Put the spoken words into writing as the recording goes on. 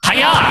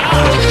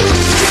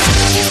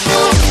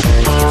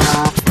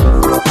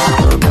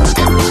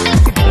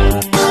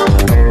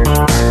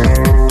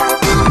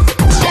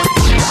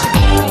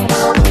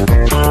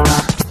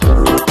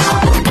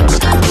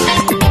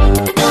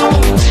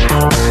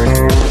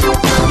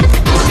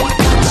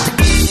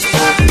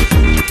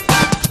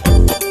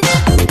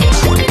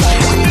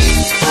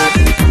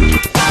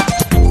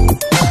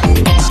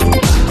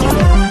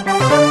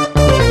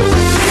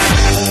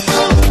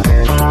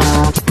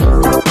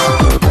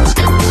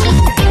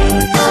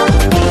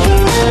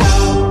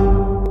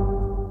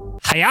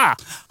Yeah.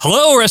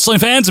 Hello, wrestling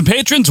fans and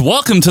patrons.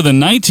 Welcome to the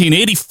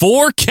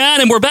 1984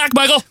 Canon. We're back,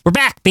 Michael. We're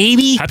back,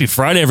 baby. Happy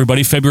Friday,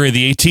 everybody. February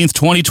the 18th,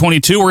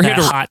 2022. We're here That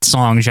to... hot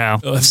song, Joe.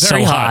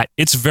 Very hot.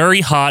 It's very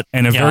hot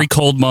and a Yeah. very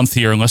cold month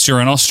here, unless you're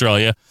in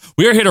Australia.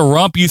 We are here to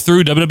romp you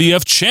through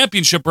WWF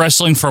Championship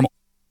Wrestling from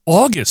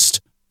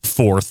August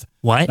 4th.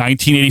 What?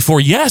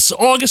 1984. Yes,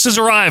 August has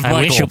arrived, I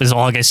Michael. wish it was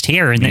August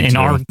here in too.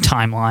 our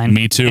timeline.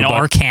 Me too, In but-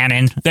 our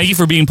canon. Thank you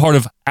for being part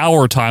of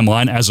our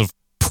timeline as of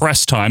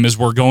press time, as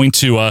we're going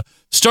to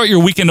start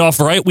your weekend off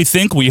right,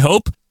 we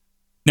hope.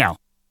 Now,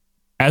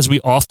 as we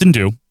often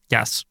do,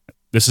 Yes.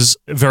 this is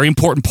a very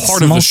important part It's of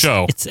the most-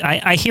 show.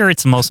 I hear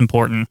it's the most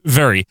important.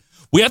 Very.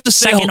 We have to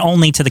say... Second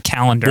only to the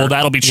calendar. Well,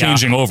 that'll be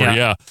changing over,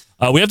 Yeah.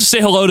 yeah. We have to say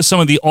hello to some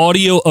of the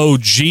audio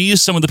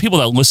OGs, some of the people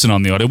that listen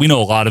on the audio. We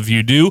know a lot of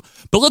you do.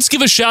 But let's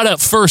give a shout out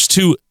first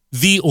to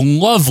the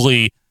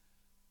lovely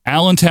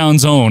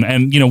Allentown's own.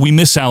 And, we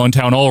miss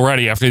Allentown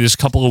already after this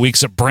couple of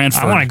weeks at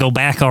Brantford. I want to go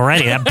back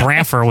already. That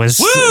Brantford was...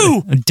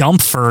 Woo!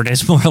 Dumpford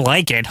is more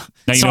like it.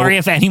 Now, Sorry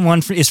if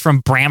anyone is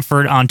from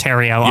Brantford,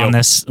 Ontario on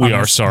this. We on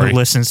are this, sorry who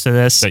listens to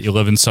this. that you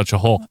live in such a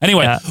hole.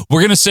 Anyway, Yeah.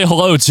 we're going to say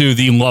hello to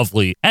the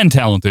lovely and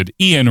talented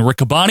Ian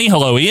Riccaboni.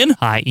 Hello, Ian.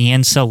 Hi,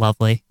 Ian. So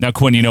lovely. Now,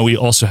 Quinn, we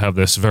also have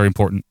this very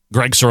important.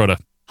 Greg Sorota.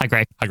 Hi,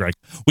 Greg. Hi, Greg.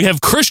 We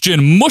have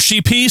Christian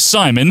Mushy P.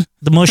 Simon.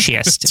 The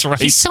mushiest. That's right.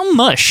 He's so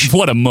mush.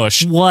 What a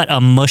mush. What a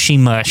mushy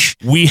mush.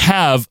 We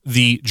have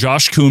the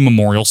Josh Kuhn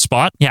Memorial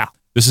Spot. Yeah.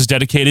 This is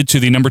dedicated to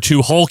the number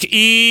 2 Hulk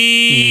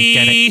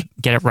E.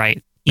 Get it right.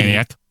 E.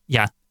 Maniac.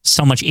 Yeah.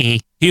 So much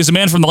E. He is a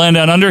man from the land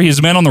down under. He's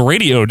a man on the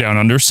radio down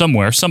under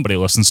somewhere. Somebody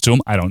listens to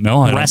him. I don't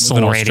know. I don't Wrestle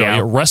live in Radio.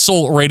 Australia.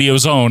 Wrestle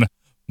Radio's own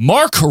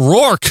Mark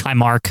Rourke. Hi,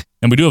 Mark.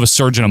 And we do have a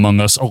surgeon among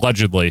us,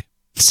 allegedly.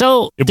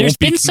 So It there's won't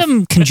be- been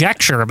some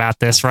conjecture about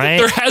this, right?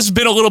 There has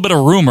been a little bit of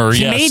rumor,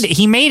 He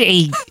yes. made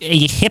a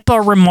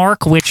HIPAA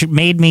remark which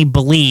made me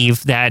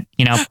believe that,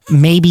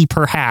 maybe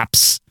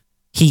perhaps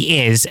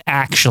he is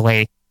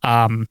actually but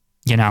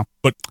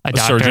a doctor.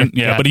 surgeon,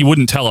 yeah, but he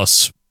wouldn't tell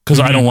us because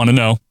I don't want to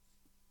know.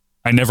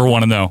 I never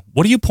want to know.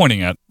 What are you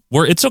pointing at?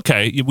 It's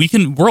okay.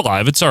 We're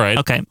live. It's all right.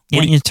 Okay.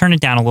 You turn it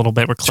down a little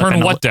bit. We're clipping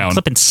Turn what down?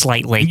 Clipping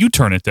slightly. You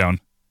turn it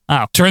down.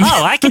 Oh.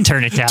 I can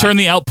turn it down. Turn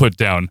the output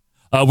down.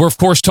 We're, of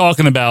course,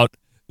 talking about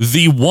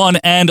the one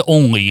and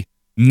only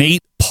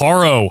Nate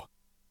Paro.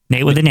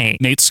 Nate with an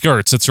 8. Nate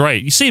Skirts. That's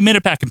right. You see, you made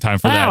it back in time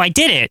for that. Oh, I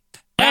did it.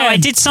 Oh, I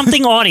did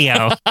something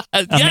audio.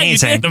 Yeah,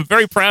 Amazing. you did. I'm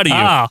very proud of you.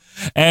 Oh.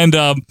 And,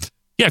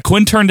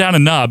 Quinn turned down a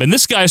knob, and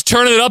this guy's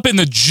turning it up in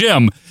the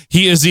gym.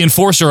 He is the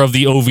enforcer of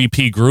the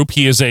OVP group.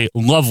 He is a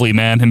lovely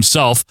man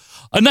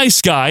himself, a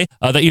nice guy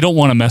that you don't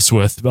want to mess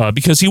with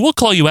because he will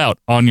call you out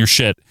on your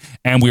shit.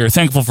 And we are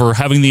thankful for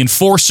having the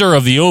enforcer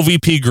of the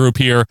OVP group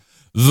here,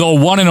 the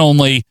one and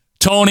only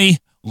Tony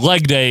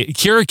Legday,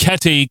 Kira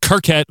Ketty,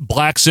 Kirkett,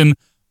 Blackson,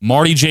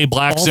 Marty J.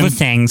 Blackson.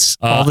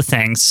 All the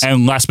things.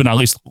 And last but not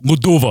least,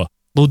 Ludova.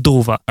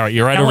 Ludova. All right,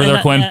 you're right over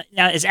there, Quinn.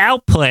 Now, is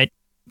output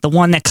the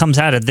one that comes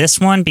out of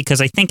this one?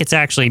 Because I think it's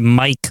actually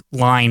mic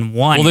line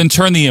 1. Well, then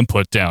turn the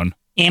input down.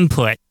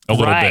 Input. A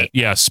little right. bit,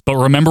 yes. But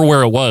remember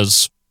where it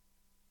was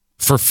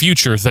for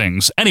future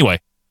things. Anyway,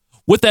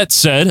 with that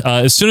said,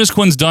 as soon as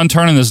Quinn's done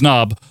turning his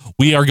knob,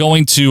 we are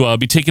going to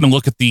be taking a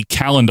look at the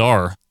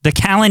calendar. The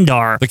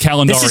calendar. The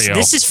calendario.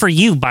 This is for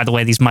you, by the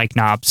way, these mic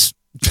knobs.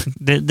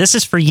 This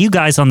is for you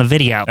guys on the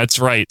video. That's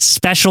right.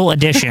 Special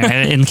edition,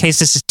 in case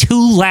this is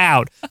too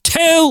loud.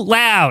 Too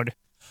loud.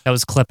 That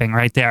was clipping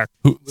right there.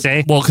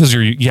 See? Well, because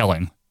you're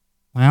yelling.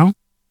 Well,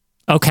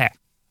 okay.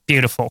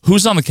 Beautiful.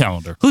 Who's on the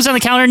calendar? Who's on the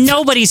calendar?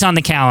 Nobody's on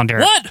the calendar.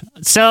 What?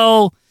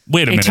 So,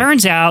 Wait a minute. It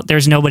turns out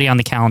there's nobody on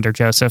the calendar,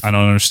 Joseph. I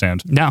don't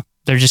understand. No,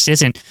 there just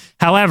isn't.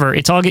 However,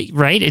 it's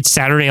right. It's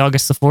Saturday,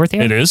 August the 4th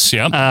here. It is,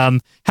 yeah.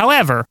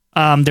 However,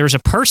 there's a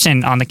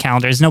person on the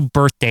calendar. There's no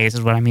birthdays,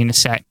 is what I mean to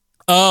say.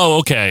 Oh,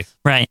 okay.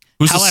 Right.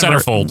 Who's the However,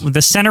 centerfold? The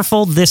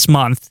centerfold this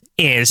month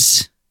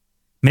is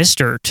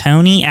Mr.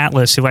 Tony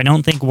Atlas, who I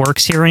don't think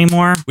works here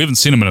anymore. We haven't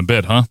seen him in a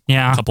bit, huh?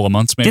 Yeah. A couple of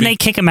months, maybe. Didn't they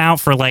kick him out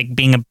for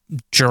being a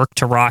jerk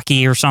to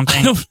Rocky or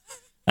something?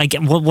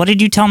 What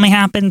did you tell me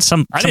happened?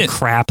 Some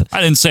crap. I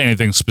didn't say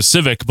anything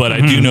specific, but I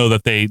do know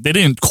that they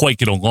didn't quite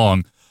get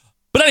along.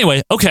 But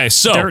anyway, okay,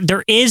 so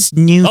there is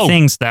new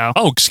things though.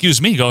 Oh,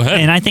 excuse me. Go ahead.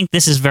 And I think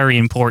this is very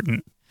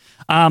important.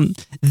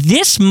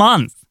 This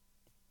month,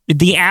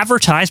 the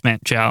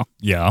advertisement, Joe,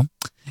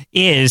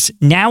 is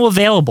now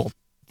available.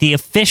 The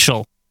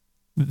official,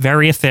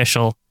 very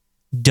official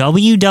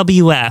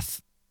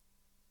WWF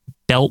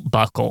belt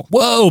buckle.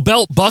 Whoa,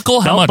 belt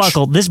buckle? How much? Belt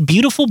buckle. This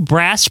beautiful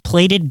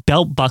brass-plated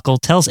belt buckle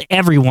tells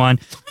everyone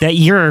that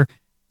you're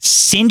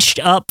cinched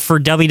up for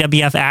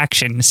WWF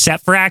action.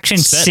 Set for action,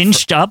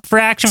 cinched up for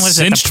action. Was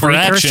it the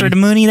precursor to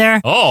Mooney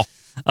there? Oh.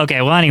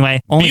 Okay, well,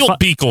 anyway.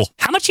 Beagle.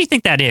 How much do you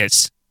think that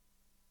is?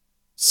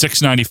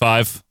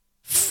 $6.95.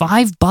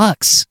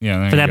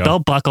 $5 for that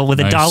belt buckle with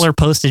nice. $1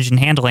 postage and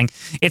handling.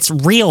 It's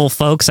real,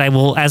 folks. I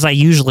will, as I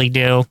usually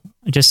do,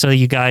 just so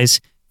you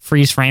guys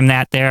freeze frame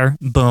that there.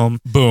 Boom.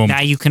 Boom.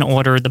 Now you can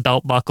order the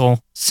belt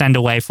buckle, send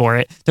away for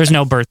it. There's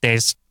no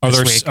birthdays Are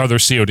this week. there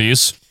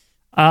CODs?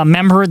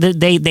 Remember that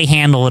they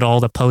handle it all.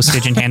 The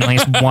postage and handling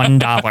is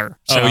 $1.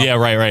 So oh yeah,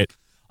 right.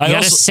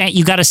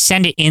 You got to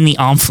send it in the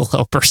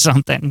envelope or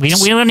something. We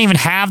don't even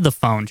have the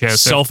phone, Joseph.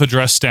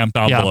 Self-addressed stamped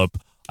envelope.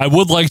 Yeah. I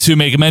would like to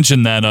make a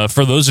mention that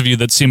for those of you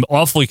that seem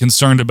awfully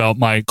concerned about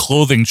my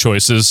clothing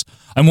choices,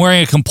 I'm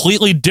wearing a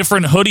completely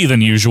different hoodie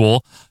than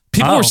usual.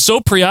 People are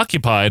so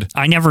preoccupied.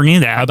 I never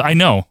knew that. I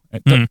know.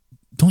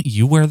 Don't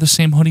you wear the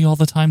same hoodie all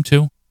the time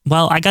too?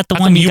 Well, I got the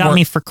one you got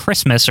me for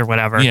Christmas or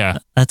whatever. Yeah.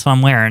 That's what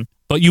I'm wearing.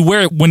 But you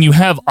wear it when you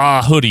have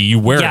a hoodie, you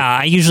wear it. Yeah,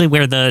 I usually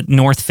wear the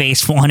North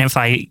Face one if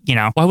I.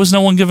 Why was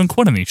no one giving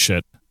Quinn any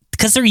shit?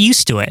 Because they're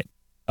used to it.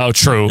 Oh,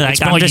 true. It's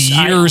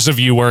been years of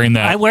you wearing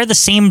that. I wear the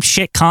same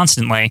shit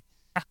constantly.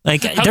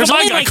 Like,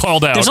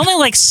 called out? There's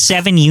only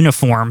 7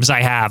 uniforms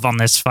I have on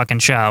this fucking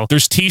show.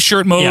 There's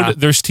t-shirt mode. Yeah.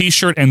 There's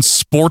t-shirt and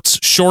sports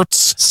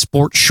shorts.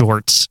 Sport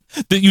shorts.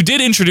 You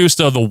did introduce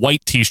the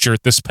white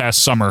t-shirt this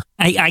past summer.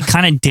 I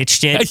kind of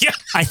ditched it. Yeah.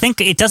 I think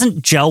it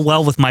doesn't gel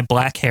well with my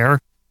black hair.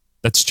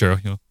 That's true.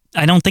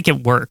 I don't think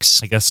it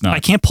works. I guess not. I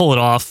can't pull it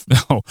off.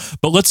 No.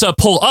 But let's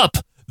pull up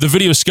the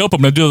video scope.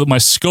 I'm going to do it with my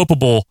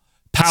Scopable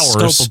powers.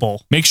 Scopable.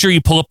 Make sure you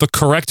pull up the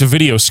correct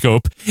video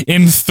scope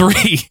in 3,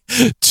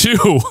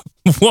 2,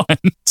 1,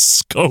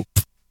 scope.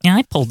 Yeah,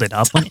 I pulled it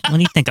up. What do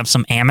you think? I'm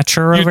some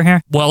amateur over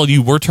here? Well,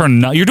 you were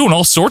you're doing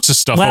all sorts of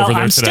stuff over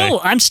there today.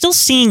 I'm still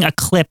seeing a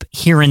clip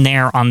here and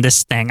there on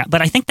this thing,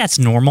 but I think that's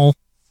normal.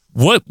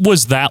 What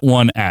was that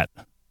one at?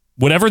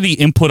 Whatever the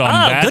input on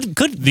that.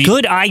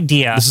 Good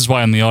idea. This is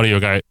why I'm the audio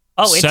guy.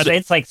 Oh,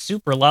 it's like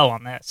super low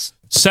on this.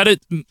 Set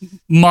it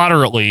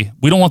moderately.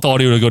 We don't want the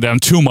audio to go down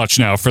too much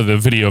now for the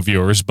video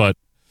viewers, but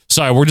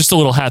sorry, we're just a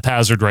little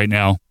haphazard right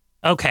now.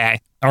 Okay.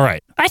 All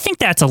right. I think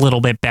that's a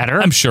little bit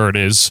better. I'm sure it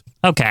is.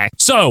 Okay.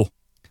 So,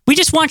 we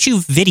just want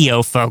you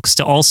video folks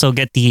to also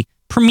get the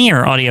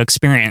premiere audio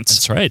experience.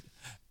 That's right.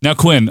 Now,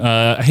 Quinn,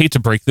 I hate to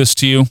break this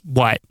to you.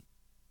 What?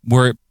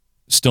 We're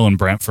still in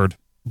Brantford.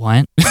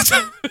 What?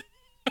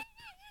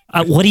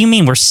 What do you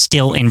mean we're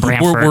still in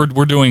Brantford?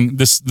 We're doing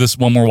this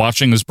one we're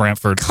watching is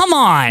Brantford. Come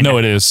on. No,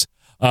 it is.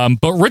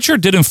 But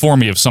Richard did inform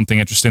me of something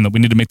interesting that we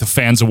need to make the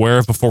fans aware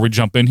of before we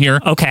jump in here.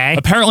 Okay.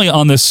 Apparently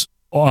on this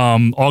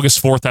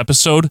August 4th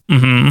episode,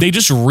 they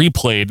just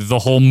replayed the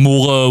whole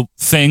Moolah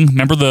thing.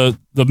 Remember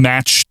the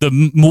match, the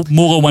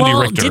Moolah Wendy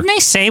Richter? Didn't they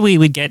say we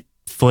would get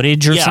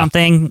footage or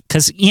something?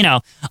 Because,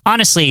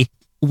 honestly,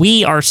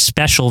 we are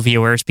special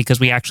viewers because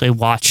we actually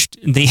watched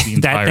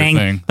that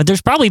thing. But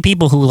there's probably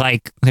people who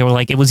they were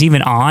like, it was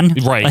even on.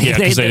 Right, like,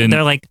 yeah.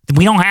 They're like,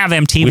 we don't have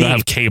MTV. We don't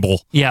have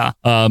cable. Yeah.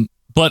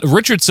 But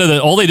Richard said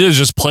that all they did is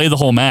just play the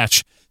whole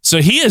match. So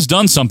he has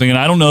done something, and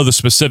I don't know the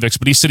specifics,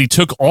 but he said he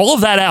took all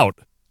of that out.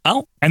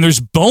 Oh. And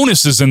there's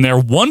bonuses in there,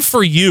 one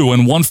for you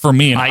and one for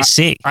me. And I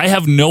see. I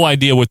have no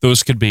idea what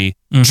those could be.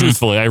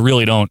 Truthfully, I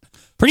really don't.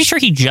 Pretty sure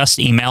he just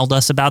emailed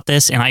us about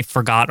this, and I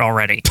forgot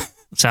already.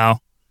 So...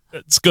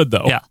 It's good,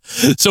 though. Yeah.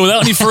 So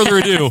without any further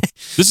ado,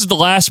 this is the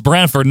last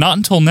Brantford. Not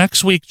until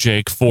next week,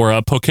 Jake,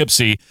 for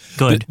Poughkeepsie.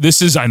 Good.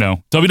 This is, I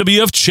know,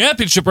 WWF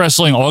Championship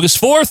Wrestling,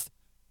 August 4th,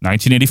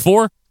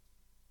 1984.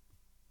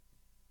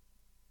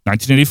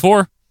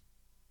 1984.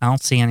 I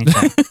don't see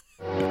anything.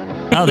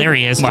 Oh, there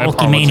he is.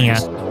 Hulkamania.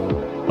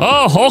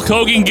 Oh, Hulk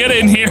Hogan, get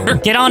in here.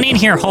 Get on in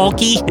here,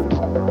 Hulky.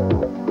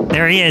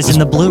 There he is in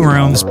the blue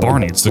room. This bar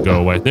needs to go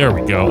away. There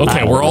we go.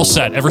 Okay, we're all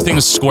set. Everything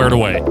is squared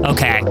away.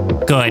 Okay,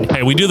 good.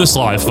 Hey, we do this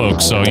live,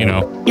 folks, so, I'm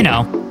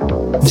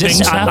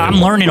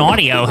learning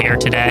audio here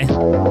today.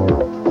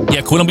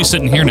 Yeah, Quinn will be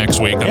sitting here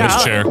next week on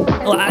this chair.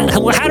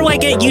 How do I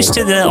get used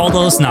to all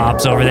those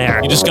knobs over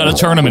there? You just got to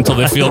turn them until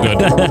they feel good.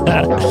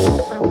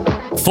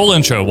 Full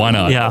intro, why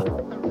not? Yeah.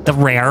 The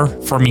rare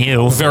from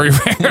you. Very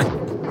rare.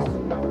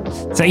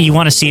 So you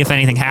want to see if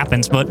anything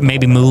happens, but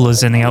maybe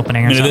Moolah's in the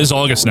opening or something. It is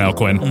August now,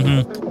 Quinn.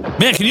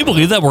 Man, can you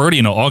believe that? We're already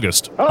in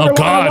August. Oh,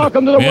 God.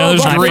 Welcome to the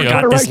there's I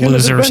Maria. forgot this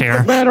loser's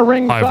here.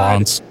 Hi,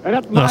 Vance.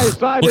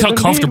 Look how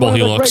comfortable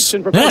he looks.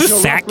 Look at the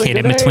fat kid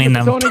in between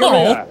them.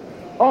 Oh.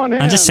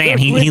 I'm just saying,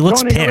 he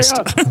looks pissed.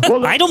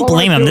 I don't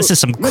blame him. This is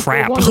some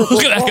crap.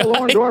 Look at that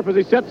guy. As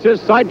he sets his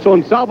sights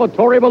on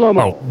Salvatore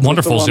Bellomo. Oh,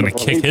 Wonderful's going to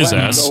kick his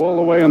ass. All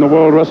the way in the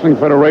World Wrestling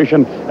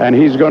Federation, and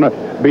he's going to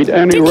beat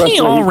any Didn't wrestler.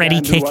 he already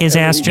kick his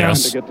ass, Joe?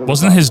 Yes.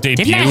 Wasn't that his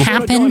debut? Didn't that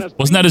happen?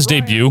 Wasn't that his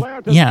debut?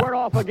 Yeah.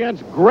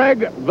 Against Greg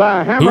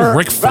the Hammer. Who?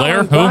 Ric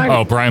Flair? Who?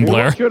 Oh, Brian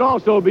Blair. It should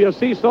also be a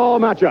seesaw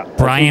matchup.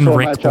 Brian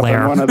Ric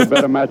Flair. One of the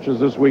better matches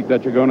this week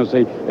that you're going to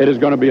see. It is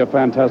going to be a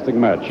fantastic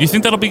match. You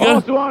think that'll be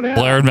good?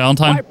 Blair and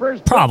Valentine?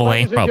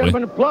 Probably.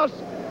 Plus,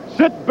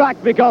 sit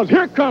back because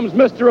here comes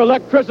Mr.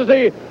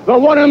 Electricity, the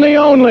one and the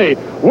only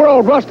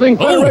World Wrestling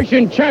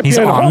Federation champion. He's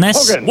on Hulk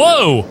this? Hogan.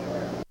 Whoa!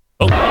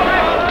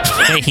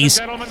 Wait, he's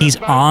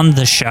on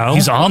the show?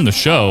 He's on the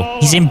show.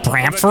 He's in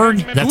Brantford?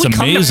 That's Who would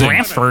amazing.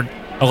 Come to Brantford?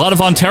 A lot of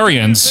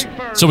Ontarians.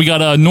 So we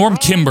got Norm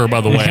Kimber,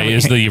 by the way,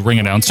 is the ring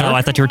announcer. Oh,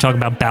 I thought you were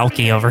talking about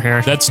Balky over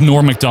here. That's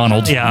Norm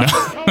MacDonald. Yeah.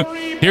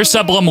 Here's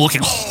Seth Blum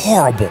looking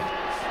horrible.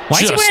 Why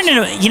is he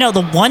wearing,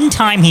 the one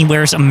time he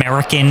wears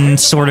American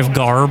sort of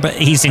garb,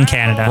 he's in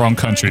Canada. Wrong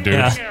country, dude.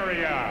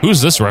 Yeah. Who's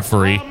this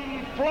referee?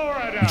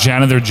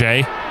 Janitor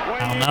J?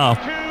 I don't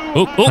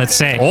know. Oh, Let's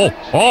see. Oh.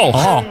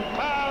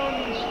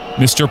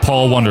 Mr.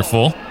 Paul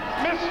Wonderful.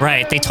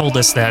 Right, they told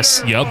us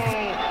this. Yep.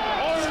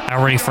 I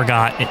already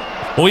forgot it.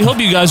 Well, we hope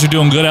you guys are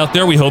doing good out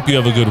there. We hope you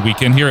have a good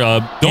weekend here.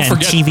 Don't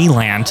forget TV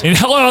Land. And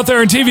hello out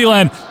there in TV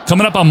Land.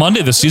 Coming up on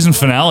Monday, the season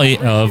finale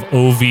of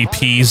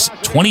OVP's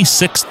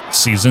 26th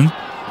season.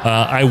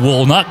 I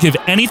will not give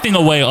anything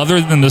away other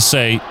than to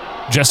say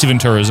Jesse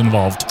Ventura is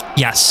involved.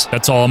 Yes.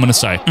 That's all I'm going to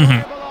say.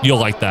 Mm-hmm. You'll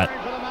like that.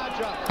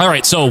 All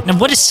right, so... Now,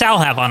 what does Sal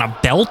have on a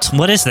belt?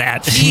 What is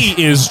that?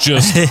 He is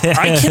just...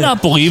 I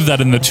cannot believe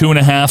that in the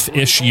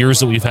 2.5-ish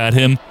years that we've had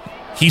him,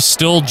 he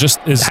still just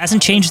is...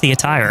 Hasn't changed the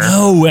attire.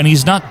 No, and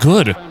he's not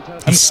good.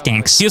 He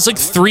stinks. He has like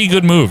 3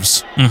 good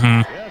moves.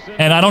 Mm-hmm.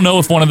 And I don't know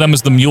if one of them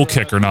is the mule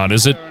kick or not.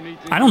 Is it?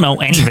 I don't know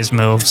any of his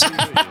moves.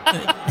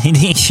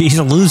 He's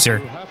a loser.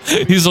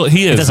 He is,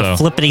 does a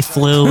flippity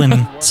flu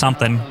and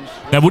something.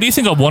 Now, what do you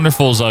think of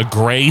Wonderful's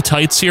gray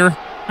tights here?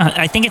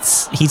 I think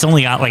he's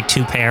only got like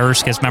 2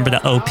 pairs because remember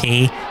the OP?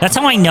 That's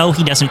how I know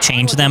he doesn't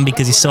change them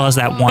because he still has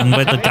that one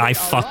where the guy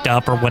fucked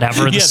up or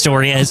whatever the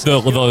story is.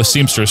 The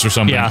seamstress or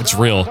something. Yeah. It's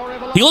real.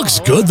 He looks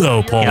good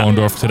though, Paul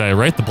Orndorff today,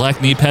 right? The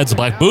black knee pads, the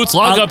black boots.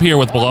 Log up here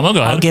with Paloma. Go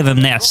ahead. I'll give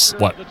him this.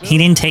 What? He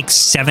didn't take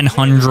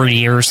 700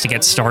 years to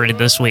get started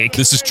this week.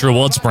 This is true.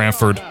 Well, it's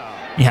Brantford.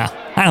 Yeah.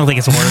 I don't think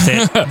it's worth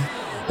it.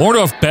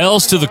 Orndorff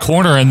bails to the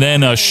corner and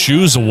then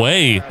shoes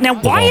away.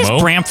 Now, why is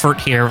Brantford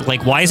here?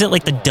 Like, why is it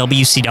like the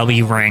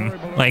WCW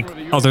ring? Like,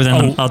 other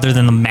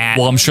than the mat?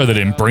 Well, I'm sure they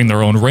didn't bring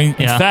their own ring.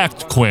 Yeah. In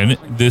fact, Quinn,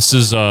 this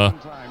is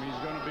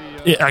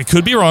I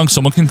could be wrong.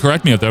 Someone can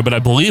correct me out there, but I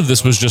believe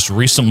this was just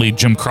recently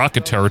Jim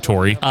Crockett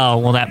territory. Oh,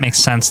 well, that makes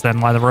sense then.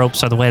 Why the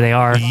ropes are the way they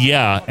are?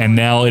 Yeah, and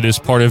now it is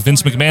part of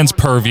Vince McMahon's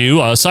purview.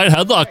 Side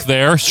headlock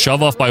there,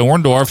 shove off by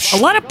Orndorff.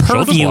 A lot of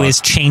purview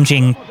is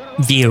changing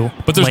view,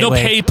 but there's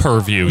lately. no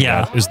pay-per-view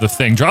yet, is the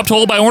thing. Dropped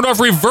hold by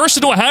Orndorff, reversed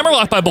into a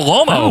hammerlock by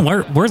Bellomo.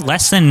 Oh, we're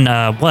less than,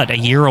 a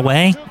year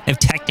away? If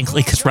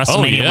technically, because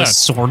WrestleMania was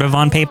sort of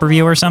on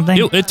pay-per-view or something?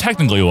 It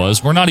technically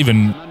was. We're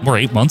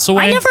 8 months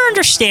away. I never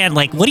understand,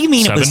 like, what do you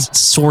mean 7? It was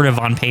sort of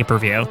on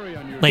pay-per-view?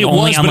 Like, it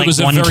only was,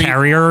 on, like, one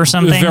carrier or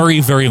something? A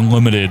very, very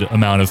limited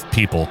amount of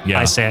people, yeah.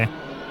 I see.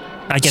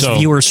 I guess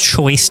viewers'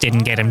 choice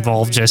didn't get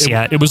involved just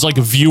yet. It was like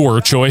a viewer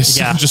choice.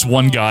 Yeah. Just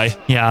one guy.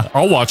 Yeah.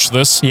 I'll watch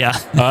this. Yeah.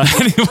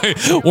 Anyway,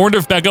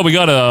 Orndorff back up. We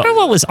got a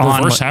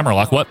reverse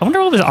hammerlock. What? I wonder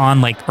what was on,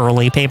 like,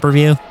 early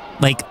pay-per-view.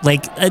 Like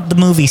the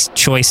movie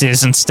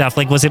choices and stuff.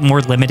 Like, was it more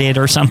limited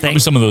or something? Maybe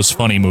some of those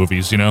funny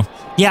movies, you know?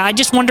 Yeah, I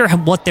just wonder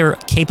what their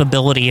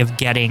capability of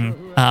getting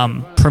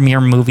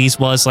premiere movies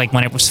was, like,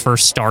 when it was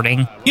first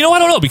starting. You know, I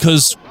don't know,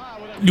 because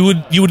you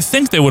would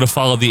think they would have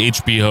followed the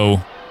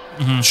HBO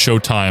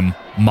Showtime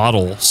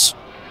models,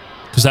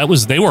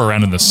 because they were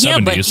around in the 70s. Yeah,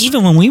 but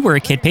even when we were a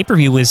kid,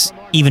 pay-per-view was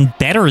even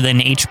better than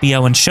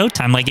HBO and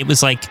Showtime. Like, it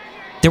was like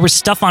there was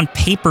stuff on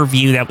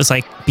pay-per-view that was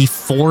like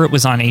before it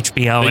was on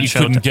HBO and you Showtime.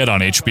 Couldn't get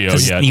on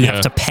HBO yet. You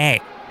have to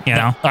pay. You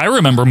know, I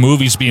remember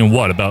movies being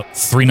about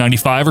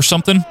 $3.95 or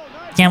something.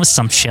 Yeah, it was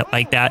some shit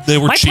like that. They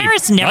were my cheap.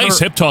 Parents never. Nice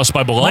hip toss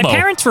by Bellomo. My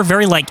parents were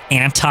very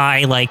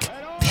anti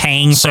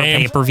paying for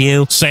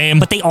pay-per-view. Same.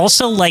 But they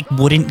also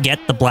wouldn't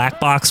get the black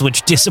box,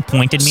 which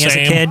disappointed me as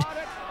a kid.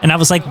 And I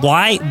was like,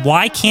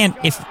 why can't,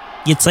 if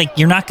it's like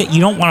you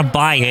don't want to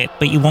buy it,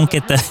 but you won't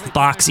get the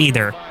box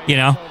either, you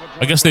know?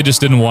 I guess they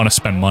just didn't want to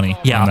spend money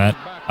on that.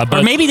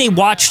 Or maybe they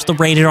watched the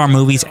rated R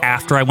movies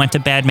after I went to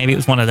bed. Maybe it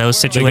was one of those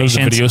situations. They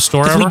go to the video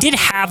store. Because we did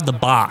have the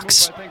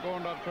box.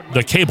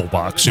 The cable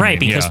box, right?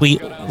 Because we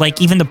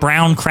even the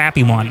brown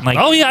crappy one.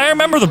 Oh yeah, I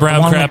remember the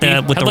brown crappy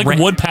with the had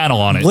wood panel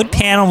on it. Wood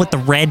panel with the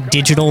red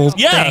digital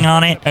thing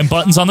on it and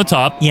buttons on the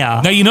top.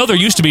 Yeah. Now there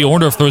used to be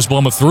Orndorff throws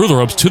Bellomo through the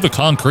ropes to the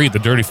concrete, the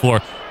dirty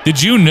floor.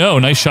 Did you know?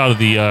 Nice shot of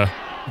the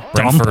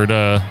Brentford.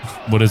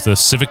 What is the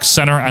Civic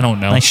Center? I don't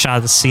know. Nice shot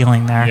of the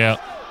ceiling there. Yeah.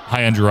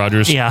 Hi, Andrew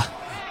Rogers. Yeah.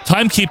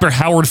 Timekeeper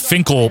Howard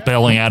Finkel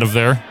bailing out of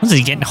there. Was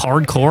he getting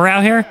hardcore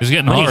out here? He's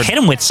getting hard. Hit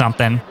him with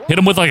something. Hit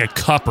him with a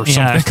cup or something.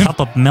 Yeah, a cup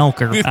of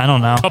milk or I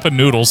don't know. Cup of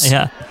noodles.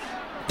 Yeah.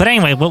 But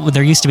anyway,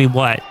 there used to be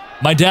what?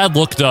 My dad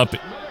looked up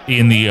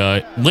in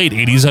the late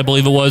 80s, I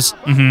believe it was,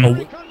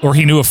 or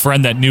he knew a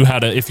friend that knew how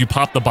to, if you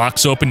pop the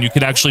box open, you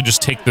could actually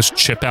just take this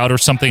chip out or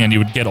something and you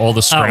would get all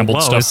the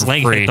scrambled stuff for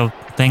free. Hit the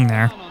thing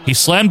there. He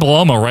slammed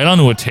Bellomo right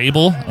onto a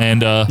table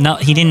and... no,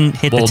 he didn't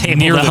hit the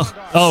table,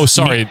 though.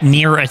 Sorry.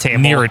 Near a table.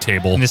 Near a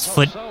table. And his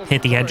foot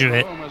hit the edge of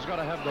it.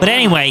 But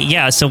anyway,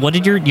 yeah, so what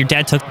did your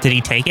dad did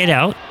he take it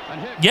out?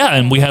 Yeah,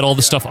 and we had all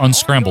the stuff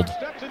unscrambled.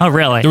 Oh,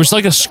 really? There was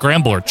a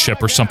scrambler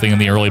chip or something in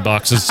the early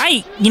boxes.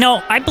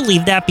 I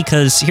believe that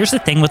because here's the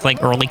thing with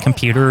early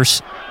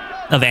computers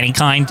of any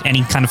kind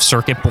of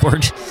circuit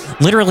board.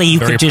 Literally, you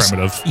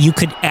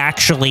could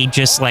actually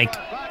just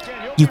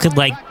you could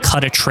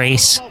cut a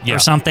trace or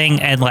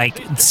something and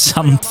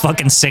some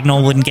fucking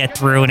signal wouldn't get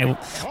through and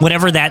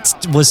whatever that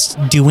was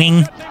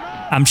doing,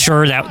 I'm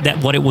sure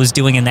that what it was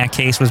doing in that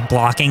case was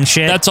blocking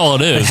shit. That's all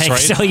it is, right?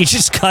 So you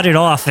just cut it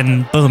off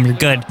and boom, you're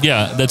good.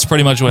 Yeah, that's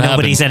pretty much what happened.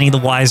 Nobody's any the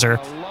wiser.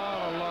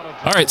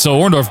 All right, so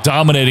Orndorff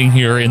dominating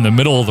here in the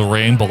middle of the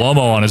ring.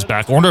 Bellomo on his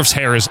back. Orndorff's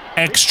hair is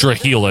extra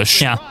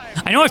heelish. Yeah.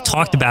 I know I've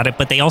talked about it,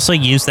 but they also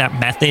use that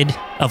method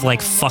of, like,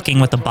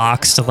 fucking with the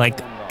box to, like,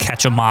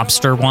 catch a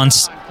mobster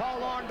once.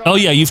 Oh,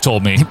 yeah, you've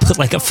told me. Put,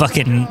 like, a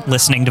fucking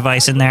listening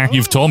device in there.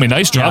 You've told me.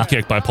 Nice drop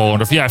kick by Paul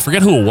Orndorff. Yeah, I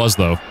forget who it was,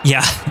 though.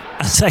 Yeah. I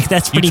was like,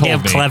 that's pretty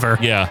damn clever.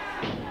 Yeah.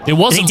 It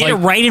wasn't They did it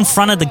right in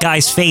front of the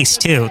guy's face,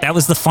 too. That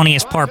was the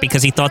funniest part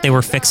because he thought they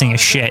were fixing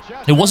his shit.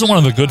 It wasn't one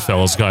of the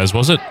Goodfellas guys,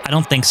 was it? I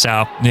don't think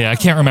so. Yeah, I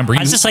can't remember.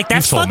 I was just like,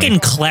 that's fucking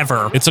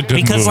clever. It's a good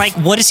Because, move. like,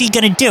 what is he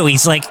going to do?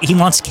 He's like, he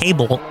wants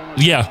cable.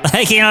 Yeah.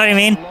 Like, you know what I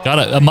mean?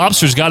 A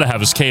mobster's got to have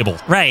his cable.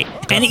 Right.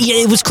 And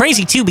it was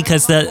crazy, too,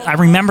 because I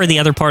remember the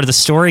other part of the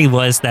story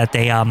was that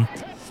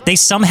they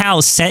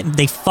somehow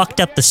they fucked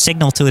up the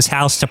signal to his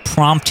house to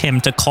prompt him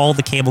to call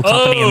the cable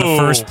company in the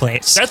first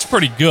place. That's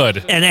pretty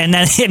good. And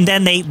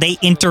then they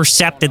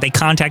intercepted. They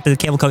contacted the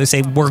cable company to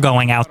say, we're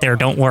going out there.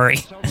 Don't worry.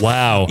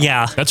 Wow.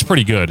 Yeah. That's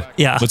pretty good.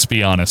 Yeah. Let's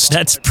be honest.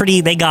 That's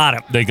pretty. They got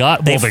him. They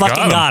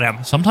fucking got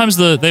him. Sometimes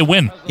they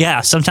win.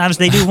 Yeah. Sometimes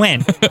they do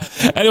win.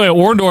 Anyway,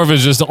 Orndorff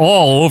is just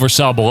all over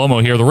Sal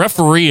Bellomo here. The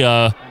referee,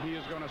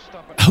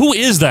 who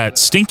is that?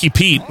 Stinky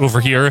Pete over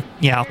here.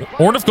 Yeah.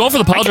 Orndorff going for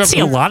the pile I can driver. see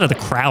a lot of the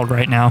crowd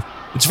right now.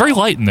 It's very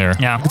light in there.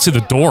 Yeah. I can see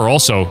the door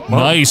also. Whoa.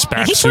 Nice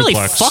back He's suplex. really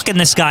fucking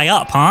this guy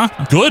up, huh?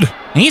 Good.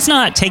 He's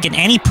not taking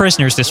any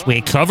prisoners this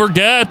week. Cover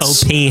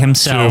gets. OP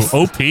himself.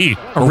 OP.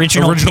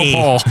 Original P.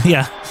 Paul.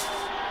 Yeah.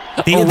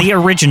 The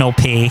original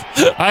P.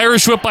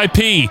 Irish whip by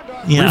P.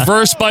 Yeah.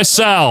 Reverse by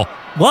Sal.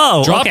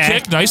 Whoa. Drop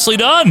kick. Nicely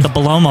done. The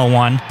Bellomo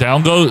one.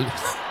 Down goes.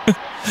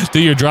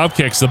 Do your drop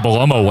kicks the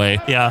Bellomo way.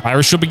 Yeah.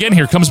 Irish whip again.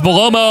 Here comes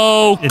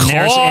Bellomo.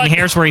 And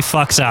here's where he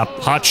fucks up.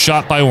 Hot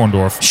shot by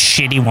Orndorff.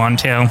 Shitty one,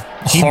 too.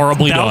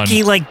 Horribly done.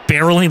 He, like,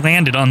 barely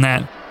landed on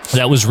that.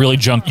 That was really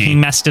junky. He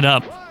messed it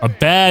up. A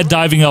bad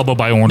diving elbow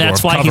by Orndorff.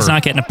 That's why he's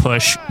not getting a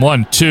push.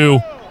 1, 2.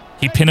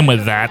 He pinned him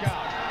with that.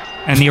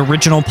 And the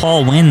original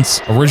Paul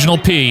wins. Original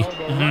P.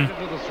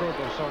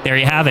 Mm-hmm. There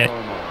you have it.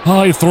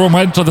 Oh, you throw him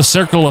right into the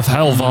circle of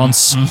hell,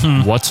 Vance.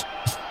 Mm-hmm. What?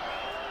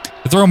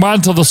 You throw him right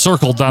into the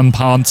circle, Dan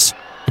Pants.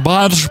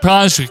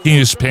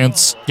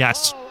 Pants.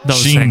 Yes,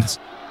 those things.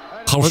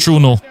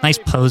 Nice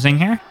posing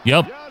here.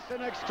 Yep.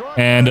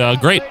 And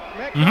great.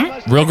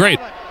 Mm-hmm. Real great.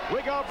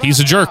 He's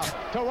a jerk.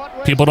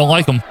 People don't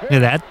like him. Look at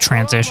that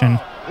transition.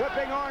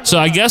 So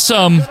I guess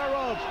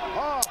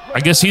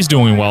he's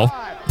doing well.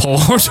 Paul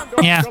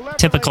Orndorff. Yeah,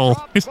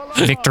 typical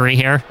victory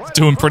here.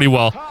 Doing pretty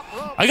well.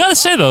 I gotta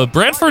say though,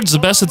 Brantford's the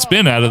best it's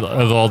been out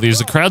of all these.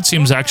 The crowd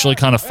seems actually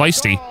kind of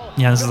feisty.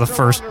 Yeah, this is the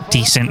first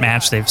decent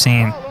match they've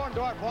seen.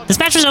 This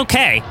match was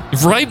okay.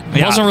 Right?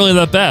 It wasn't really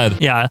that bad.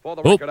 Yeah.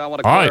 Oh,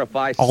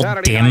 hi. All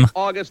dim.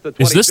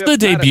 Is this the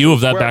debut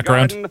of that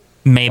background?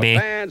 Maybe.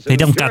 They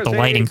don't got the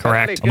lighting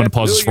correct. I'm going to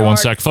pause this for 1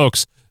 sec.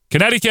 Folks,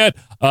 Connecticut,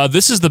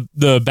 this is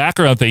the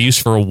background they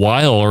used for a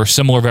while, or a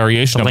similar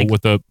variation of it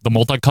with the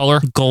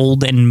multicolor.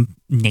 Gold and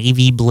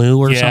navy blue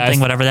or something,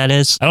 whatever that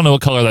is. I don't know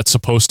what color that's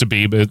supposed to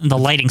be, but the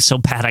lighting's so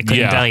bad I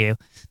couldn't tell you.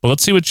 But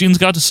let's see what Gene's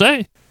got to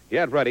say.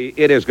 Get ready.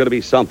 It is going to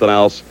be something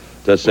else,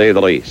 to say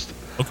the least.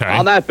 Okay.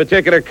 On that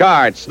particular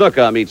card,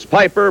 Snuka meets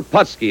Piper,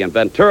 Putski, and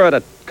Ventura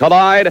to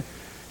collide.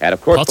 And, of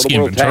course, for the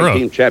World Tag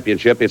Team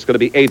Championship, it's going to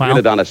be 8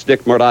 minute on a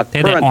Stick Murdoch,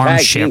 current tag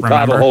team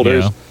title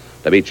holders,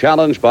 to be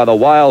challenged by the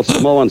Wild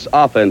Samoans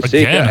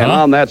Offensica. And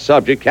on that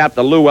subject,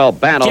 Captain Lou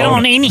Albano. Get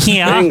on in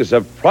here. Things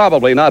have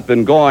probably not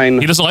been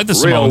going He doesn't like the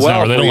real Samoans well.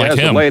 now, or they don't like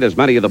him. Late as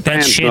many of the That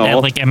fans shit know. at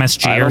like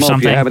MSG I or don't know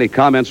something. if you have any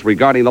comments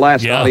regarding the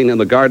last outing in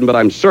the Garden, but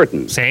I'm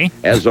certain,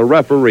 as a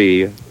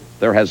referee,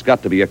 there has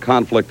got to be a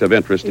conflict of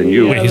interest in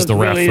you. Wait, he's the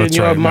ref, that's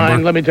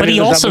right, But he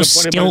also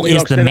still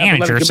is the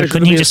manager, so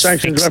couldn't he just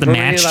fix the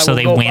match so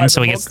they win,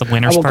 so he gets the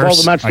winner's I will call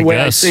purse? the match the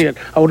way I see it.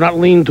 I will not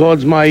lean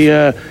towards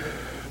my,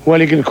 well,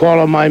 you can call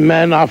them my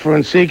men, Offer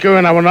and Seeker,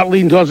 and I will not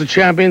lean towards the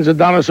champions,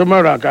 Adonis or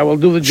Murdoch. I will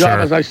do the job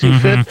as I see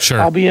fit.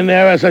 I'll be in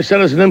there, as I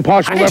said, as an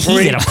impartial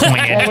referee. He get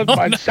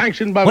appointed?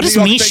 Sanctioned by What is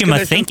New York State Mishima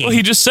Commission. thinking? Well,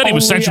 he just said he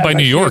was sanctioned by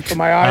New York. For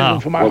my eyes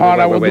and for my heart,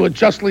 I will do it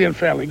justly and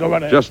fairly. Go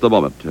right ahead. Just a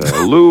moment.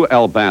 Lou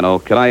Albano,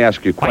 can I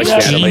ask you quite Why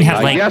does candidly? Gene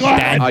have like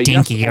bad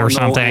dinky or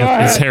something?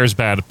 His hair's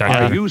bad back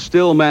Are there. you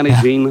still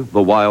managing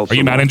the Wild Are you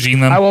Samoans? managing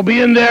them? I will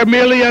be in there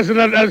merely as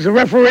a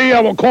referee.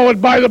 I will call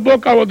it by the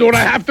book. I will do what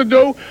I have to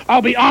do.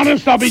 I'll be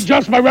honest. I'll be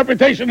just. My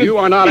reputation is You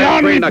are not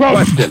beyond answering the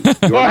reproach.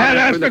 question. Go ahead,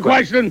 ask the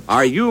question.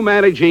 Are you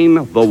managing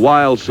the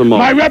Wild Samoans?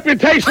 My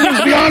reputation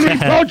is beyond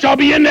reproach. I'll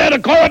be in there to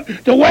call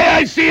it the way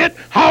I see it,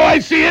 how I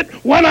see it,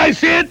 when I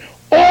see it.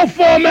 All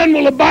 4 men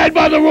will abide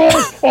by the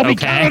rules or be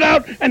counted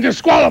out and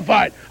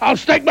disqualified. I'll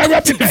stake my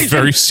reputation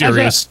Very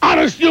serious. as an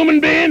honest human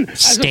being,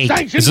 as a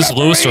sanctioned Is this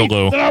Lewis or referee,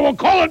 Lou? that I will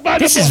call it by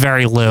This the is book.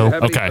 very Lou.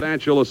 Okay.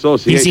 Financial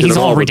Association He's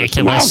all over the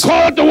ridiculous. I'll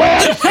call it the way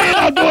I see it.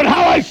 I'll do it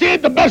how I see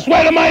it, the best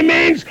way to my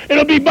means.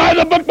 It'll be by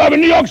the book, by the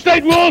New York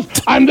State rules.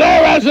 I'm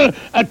there as a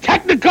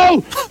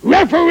technical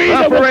referee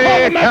that will call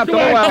the match the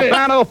way I see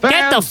it.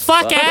 Get the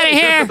fuck out of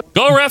here!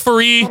 Go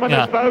referee! Gentlemen,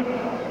 this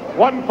bout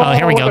Oh,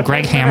 here we go.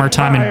 Greg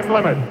Hammertime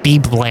and B.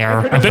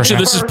 Blair. I bet you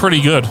this is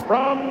pretty good.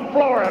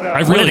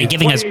 What are they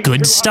giving us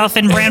good stuff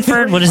in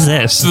Brantford? What is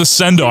this? This is the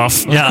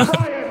send-off. Yeah.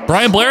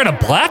 Brian Blair in a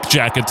black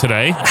jacket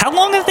today. How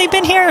long have they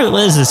been here?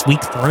 What is this,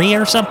 week 3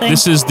 or something?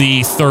 This is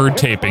the 3rd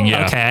taping,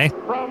 yeah. Okay.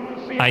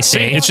 I see.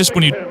 It's just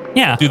when you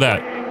do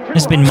that.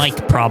 There's been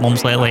mic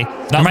problems lately.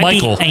 Not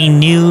Michael. Be a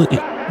new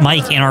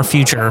mic in our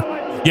future.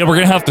 Yeah, we're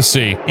going to have to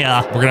see.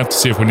 Yeah. We're going to have to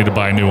see if we need to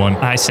buy a new one.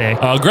 I see.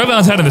 Greg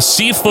Valentine in the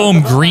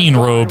seafoam green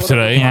robe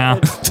today. Yeah.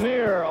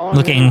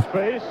 Looking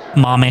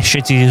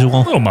momish as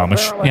usual. A little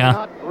momish.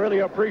 Yeah.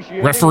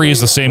 Referee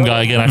is the same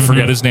guy again. I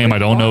forget his name. I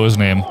don't know his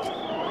name.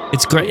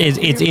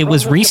 It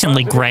was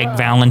recently Greg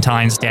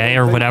Valentine's Day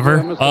or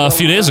whatever. A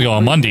few days ago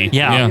on Monday.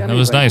 Yeah. That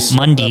was nice.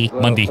 Monday.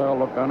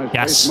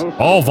 Yes.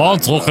 Oh,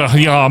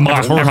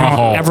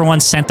 everyone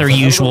sent their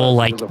usual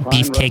like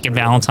beefcake and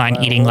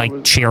Valentine eating like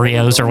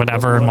Cheerios or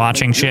whatever and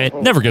watching shit.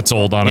 Never gets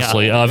old,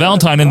 honestly. Yeah.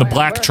 Valentine in the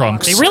black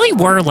trunks. They really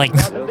were like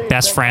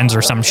best friends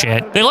or some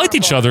shit. They liked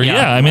each other.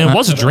 Yeah. I mean, it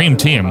was a dream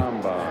team.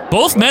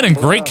 Both men in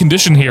great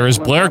condition here, as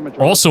Blair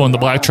also in the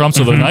black trunks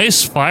with a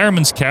nice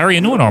fireman's carry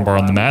into an armbar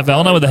on the mat.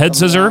 Valentine with a head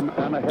scissor. You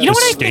know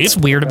what I think is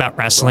weird about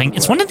wrestling?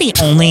 It's one of the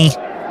only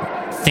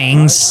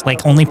things,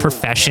 like only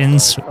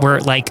professions where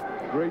like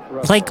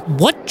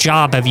what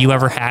job have you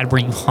ever had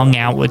where you hung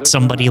out with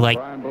somebody like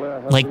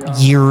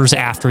years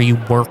after you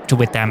worked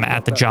with them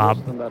at the job?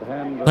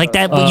 Like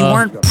that, you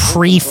weren't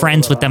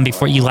pre-friends with them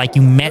before you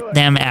met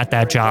them at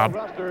that job.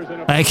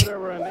 Like,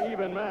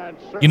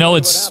 you know,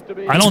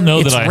 I don't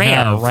know that I rare,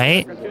 have.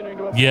 Right?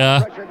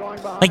 Yeah.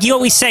 Like you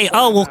always say,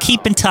 oh, we'll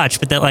keep in touch,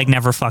 but that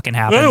never fucking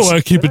happens. I don't want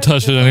to keep in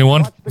touch with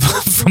anyone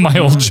from my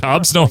old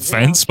jobs. No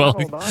offense, but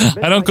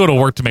I don't go to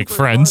work to make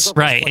friends.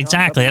 Right,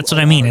 exactly. That's what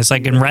I mean. It's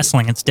like in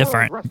wrestling, it's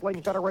different.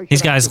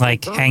 These guys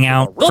hang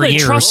out for they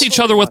years. trust each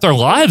other with their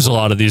lives. A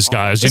lot of these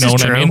guys, you know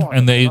what I mean?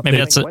 And maybe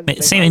that's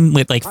same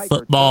with like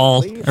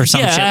football or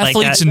some shit like that.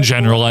 Athletes in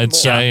general, I'd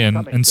say,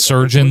 and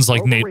surgeons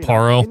like Nate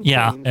Paro.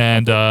 Yeah,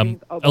 and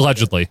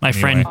allegedly, my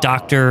friend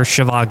Dr.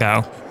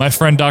 Shivago. My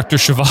friend Dr.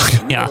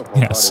 Shivago. Yeah.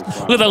 Yes.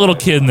 Look at that little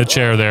kid in the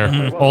chair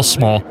there, all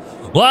small.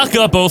 Lock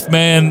up both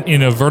men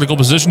in a vertical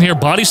position here.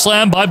 Body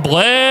slam by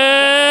Blair.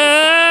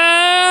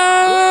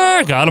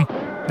 Got him.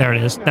 There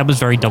it is. That was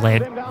very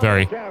delayed.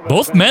 Very.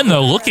 Both men,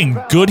 though, looking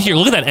good here.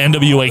 Look at that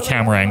NWA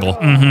camera angle.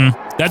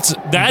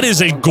 That is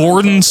a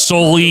Gordon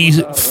Soley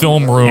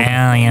film room.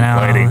 Yeah, you know.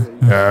 Lighting.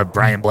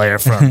 Brian Blair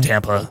from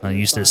Tampa. I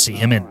used to see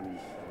him in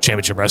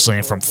Championship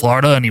Wrestling from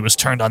Florida, and he was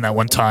turned on that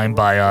one time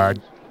by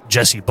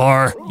Jesse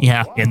Barr.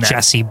 Yeah,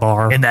 Jesse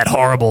Barr. In that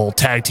horrible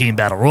tag team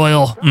battle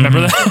royal.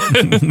 Remember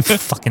that?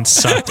 Fucking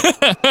sucked.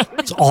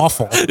 It's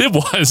awful. It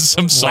was.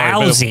 I'm sorry.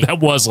 Lousy. That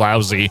was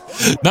lousy.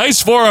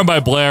 Nice forearm by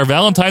Blair.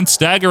 Valentine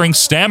staggering,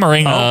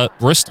 stammering.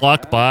 Wrist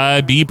lock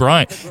by B.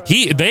 Bryant.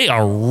 They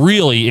are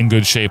really in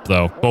good shape,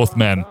 though, both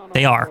men.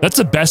 They are. That's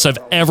the best I've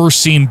ever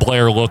seen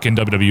Blair look in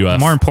WWF. The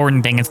more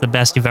important thing, it's the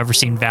best you've ever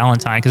seen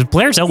Valentine, because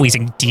Blair's always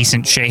in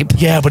decent shape.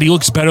 Yeah, but he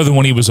looks better than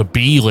when he was a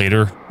B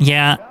later.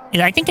 Yeah.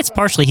 I think it's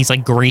partially he's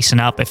like greasing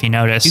up, if you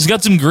notice. He's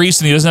got some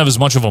grease and he doesn't have as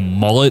much of a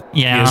mullet.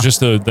 Yeah. He has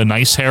just the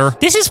nice hair.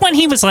 This is when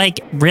he was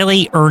like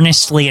really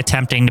earnestly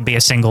attempting to be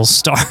a singles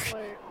star.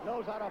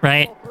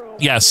 Right?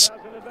 Yes.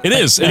 It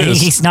is.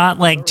 He's not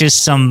like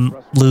just some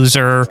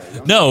loser.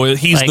 No,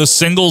 he's the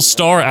single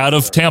star out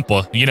of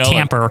Tampa. You know,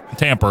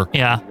 Tamper.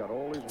 Yeah.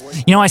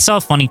 You know, I saw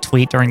a funny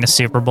tweet during the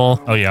Super Bowl.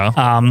 Oh yeah.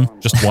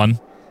 Just one.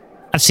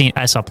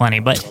 I saw plenty,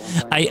 but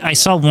I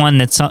saw one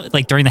that's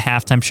like during the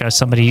halftime show.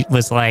 Somebody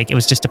was like, it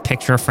was just a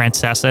picture of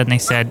Francesa, and they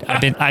said,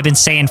 "I've been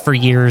saying for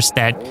years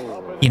that,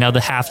 you know, the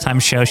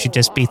halftime show should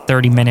just be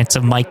 30 minutes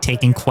of Mike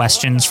taking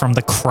questions from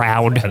the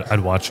crowd."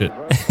 I'd watch it.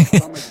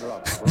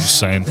 I'm just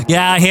saying.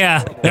 Yeah.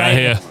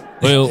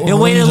 You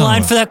waited in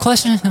line for that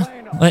question?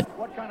 What?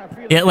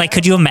 Yeah, like,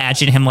 could you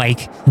imagine him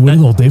like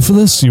waiting all day for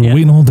this? You were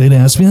waiting all day to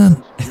ask me that?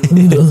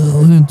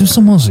 Do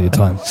some most of your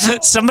time.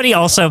 Somebody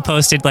also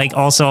posted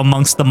also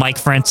amongst the Mike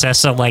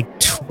Francesa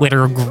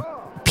Twitter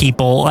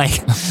people,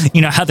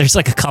 you know how there's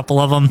a couple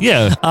of them.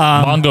 Yeah,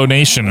 Mongo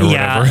Nation or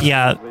whatever.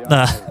 Yeah,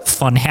 the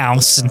Fun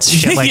House and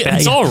shit like that.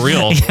 It's all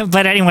real.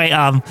 But anyway,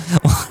 one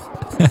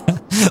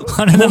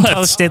of them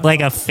posted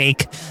a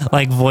fake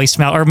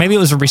voicemail, or maybe it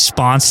was a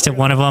response to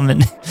one of them,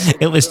 and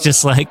it was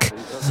just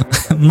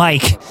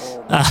Mike,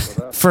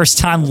 first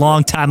time,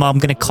 long time, I'm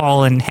gonna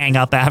call and hang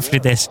up after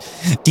this.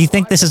 Do you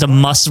think this is a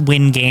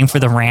must-win game for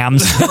the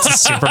Rams? It's a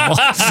Super Bowl.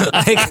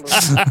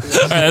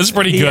 That's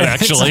pretty good,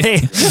 actually.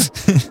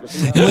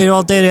 Wait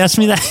all day to ask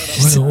me that.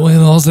 Wait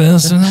all day to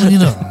ask me that. You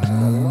know.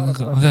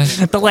 Okay.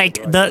 But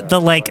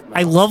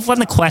I love when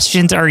the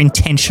questions are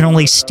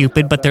intentionally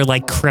stupid, but they're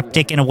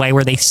cryptic in a way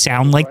where they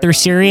sound like they're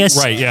serious.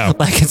 Right, yeah.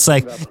 It's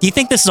do you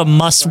think this is a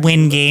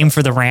must-win game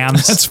for the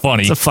Rams? That's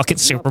funny. It's a fucking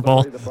Super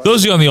Bowl.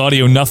 Those of you on the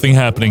audio, nothing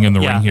happening in the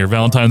ring here.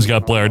 Valentine's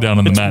got Blair down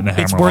on the mat and a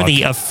hammerlock. It's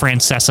worthy of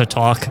Francesa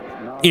talk.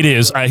 It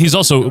is. He's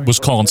also was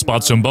calling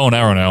spots to Bo and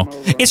Arrow now.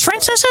 Is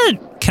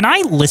Francesa? Can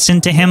I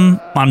listen to him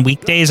on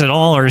weekdays at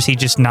all, or is he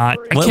just not?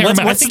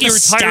 I think he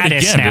retired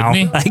again, now?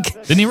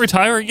 Didn't he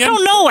retire again? I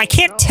don't know. I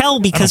can't tell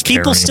because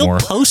people still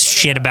post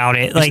shit about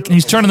it. Like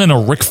he's turning into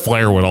Ric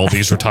Flair with all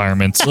these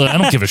retirements. I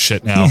don't give a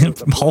shit now.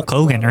 Hulk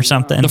Hogan or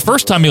something. The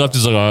first time he left,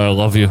 he's like, "Oh, I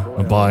love you,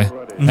 bye,"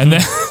 and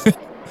then.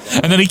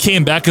 And then he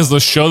came back because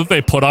the show that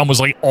they put on was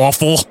like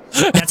awful.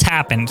 That's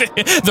happened.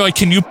 They're like,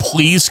 "Can you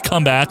please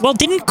come back?" Well,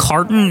 didn't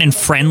Carton and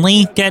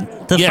Friendly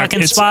get the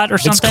fucking spot or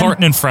something? It's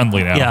Carton and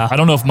Friendly now. Yeah. I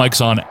don't know if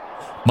Mike's on.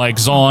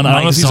 Mike's on. I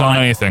don't know if he's on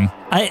anything.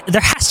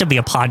 There has to be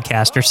a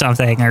podcast or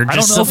something, or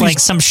just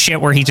some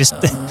shit where he just,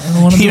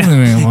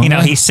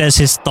 he says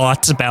his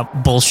thoughts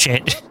about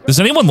bullshit. Does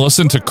anyone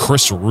listen to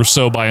Chris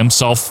Russo by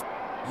himself?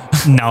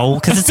 No,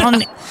 because it's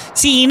on.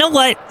 See, you know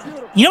what?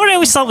 You know what I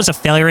always thought was a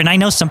failure, and I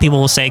know some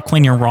people will say,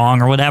 Quinn, you're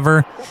wrong or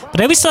whatever,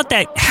 but I always thought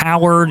that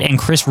Howard and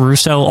Chris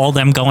Russo, all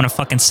them going to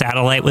fucking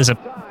Satellite was a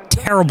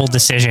terrible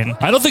decision.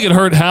 I don't think it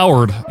hurt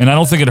Howard, and I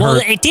don't think it hurt...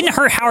 Well, it didn't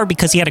hurt Howard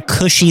because he had a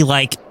cushy,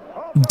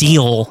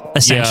 deal,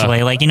 essentially.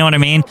 Yeah. You know what I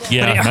mean?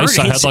 Yeah, nice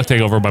headlock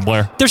takeover by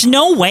Blair. There's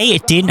no way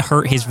it didn't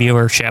hurt his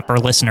viewership or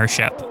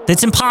listenership.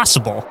 That's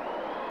impossible.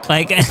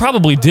 It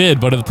probably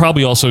did, but it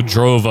probably also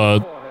drove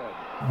a...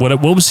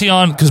 What was he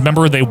on? Because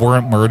remember, they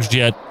weren't merged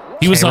yet.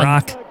 He was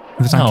on... K-Rock.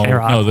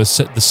 No, the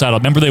saddle.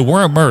 Remember, they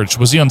weren't merged.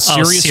 Was he on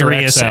Sirius or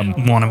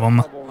XM? One of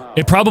them.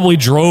 It probably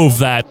drove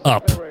that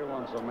up.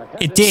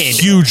 It did.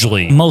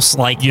 Hugely. Most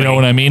likely. You know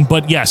what I mean?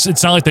 But yes,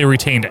 it's not like they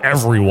retained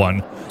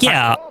everyone.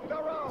 Yeah.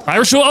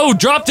 Irish,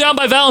 dropped down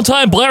by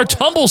Valentine. Blair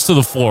tumbles to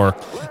the floor.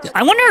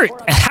 I wonder,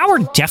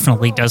 Howard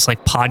definitely does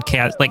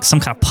podcast,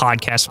 some kind of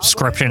podcast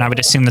subscription. I would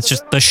assume that's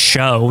just the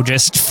show,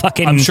 just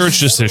fucking... I'm sure it's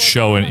just his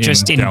show in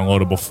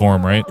downloadable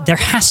form, right? There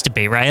has to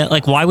be, right?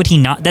 Why would he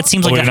not? That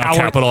seems like a Howard...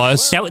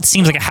 capitalize? That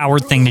seems like a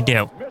Howard thing to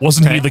do.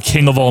 Wasn't he the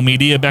king of all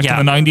media back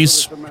in the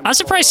 90s? I'm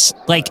surprised,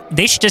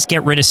 they should just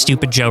get rid of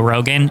stupid Joe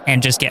Rogan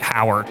and just get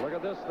Howard.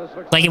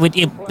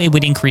 It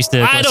would increase the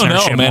listenership. I don't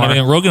know, man. More. I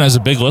mean, Rogan has a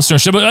big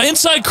listenership. But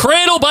inside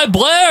cradle by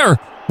Blair.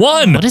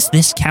 1. What is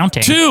this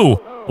counting? 2.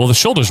 Well, the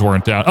shoulders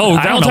weren't down. Oh,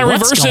 Valentine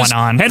reverses. What's going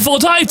on? Handful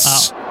of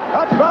tights.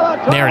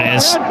 There it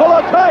is.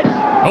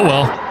 Oh,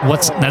 well.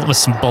 That was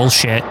some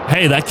bullshit.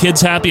 Hey, that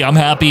kid's happy. I'm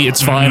happy.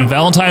 It's fine.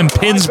 Valentine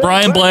pins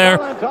Brian Blair.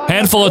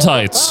 Handful of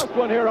tights.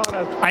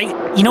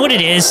 You know what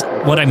it is?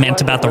 What I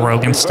meant about the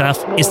Rogan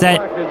stuff is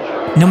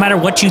that no matter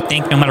what you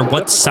think, no matter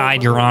what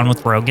side you're on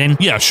with Rogan.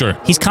 Yeah, sure.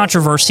 He's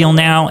controversial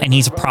now, and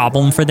he's a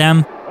problem for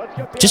them.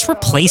 Just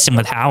replace him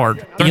with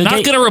Howard. They're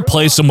not going to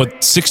replace him with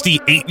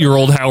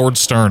 68-year-old Howard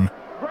Stern.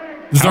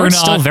 Howard's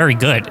still very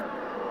good.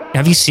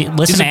 Have you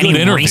listened to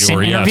any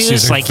recent interviews?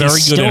 He's a very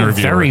good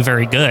interviewer. Very,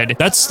 very good.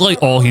 That's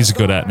all he's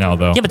good at now,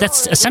 though. Yeah, but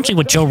that's essentially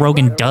what Joe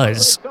Rogan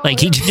does. I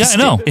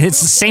know. It's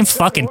the same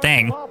fucking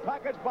thing.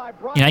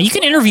 You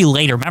can interview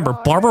later. Remember,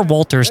 Barbara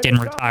Walters didn't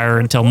retire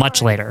until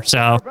much later.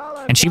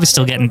 And she was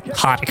still getting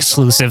hot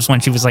exclusives when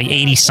she was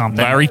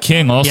 80-something. Larry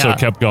King also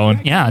kept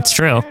going. Yeah, it's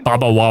true.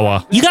 Baba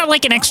Wawa. You got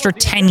an extra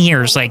 10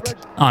 years,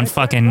 on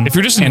fucking... If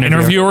you're just an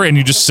interviewer and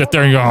you just sit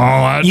there and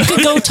go, you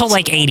could go till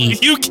 80.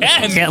 You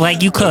can. Yeah,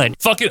 you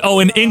could. Fuck it. Oh,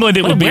 in England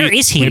it would be... Where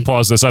is he? Let me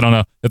pause this. I don't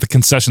know. At the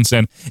concession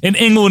stand. In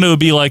England it would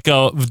be like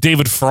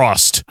David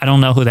Frost. I don't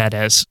know who that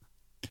is.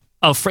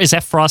 Oh, is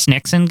that Frost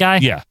Nixon guy?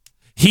 Yeah.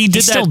 He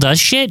still does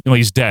shit? Well,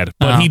 he's dead.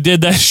 But he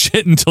did that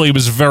shit until he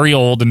was very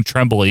old and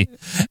trembly.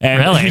 And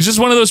really? He's just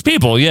one of those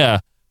people, yeah.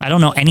 I don't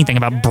know anything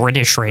about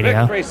British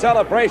radio.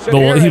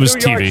 Well, he was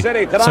TV.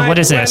 So what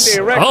is this?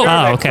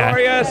 Oh, okay.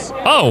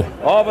 Oh,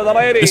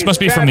 this must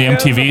be from the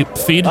MTV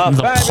feed.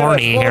 The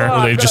party here.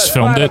 Where they just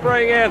filmed it.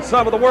 Bring in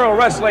some of the World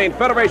Wrestling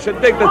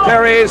Federation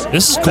dignitaries.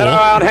 This is cool. That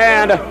are on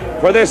hand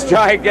for this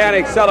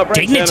gigantic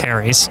celebration.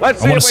 Dignitaries?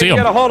 Let's see if we can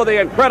get a hold of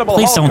the incredible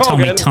Please don't Hulk tell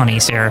me Hogan.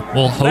 Tony's here.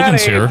 Well,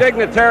 Hogan's here.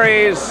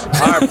 Dignitaries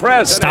are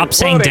present. Stop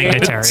saying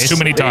dignitaries. Too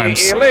many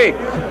times. The elite.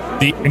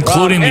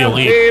 Including the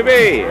elite.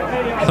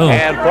 MTV.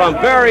 And from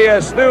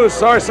various news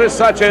sources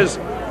such as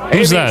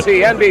Who's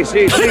ABC, that?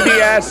 NBC,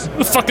 CBS,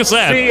 the fuck is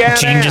that? CNN,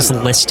 Gene just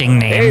listing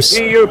names.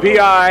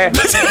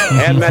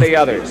 APUPI, and many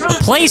others. The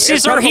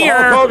places are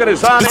here.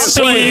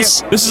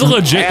 This is a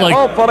legit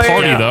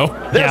party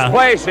though. This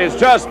place is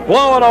just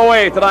blowing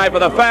away tonight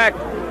with the fact.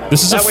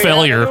 This is a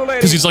failure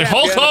because he's like,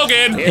 Hulk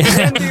Hogan!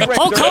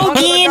 Hulk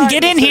Hogan,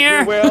 get in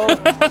here!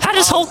 How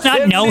does Hulk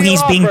not know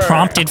he's being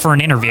prompted for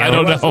an interview? I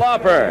don't know.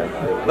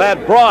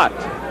 That brought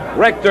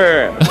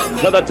Richter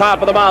to the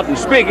top of the mountain.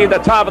 Speaking the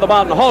top of the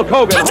mountain, Hulk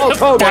Hogan.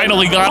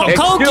 Finally got him.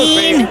 Hulk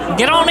Hogan,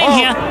 get on in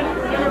here.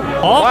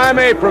 Hulk. I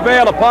may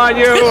prevail upon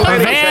you,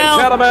 ladies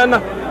and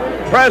gentlemen.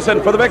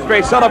 Present for the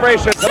victory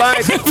celebration tonight.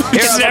 Is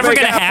it ever going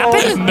to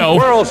happen? No.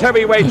 World's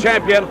heavyweight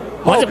champion.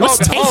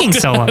 What's taking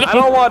so long? I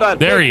don't want to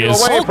there he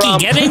is.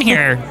 Hulky, get in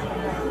here.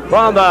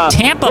 From the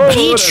Tampa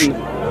Beach.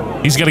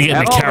 He's got to get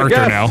into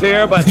character now.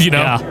 Here, but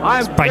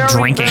I'm by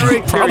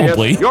drinking.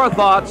 Probably. Your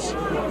thoughts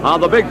on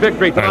the big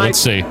victory tonight? All right, let's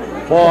see.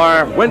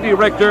 For Wendy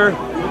Richter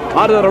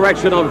out of the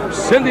direction of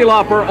Cyndi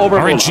Lauper over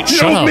All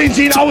right, Moolah. Mean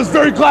Gene, I was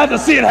very glad to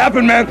see it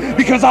happen, man,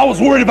 because I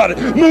was worried about it.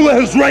 Moolah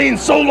has reigned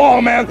so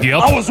long, man.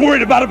 Yep. I was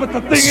worried about it, but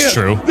the thing is,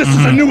 true. this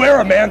is a new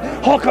era, man.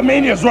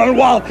 Hulkamania is running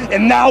wild,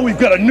 and now we've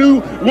got a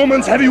new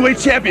women's heavyweight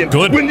champion.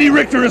 Good. Wendy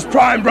Richter is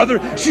prime, brother.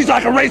 She's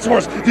like a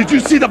racehorse. Did you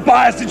see the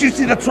bias? Did you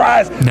see the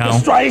tries? No. The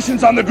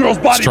striations on the girl's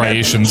body,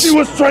 Striations. man. She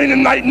was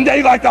training night and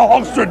day like the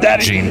Hulkster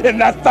daddy, Gene. and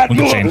that fat Look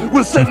at Moolah Gene.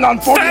 was sitting on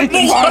 48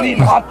 and Vine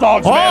eating hot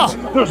dogs,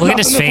 man. There's look at nothing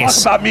his to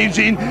face. talk about, Mean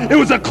Gene. It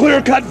was a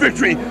clear-cut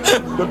victory.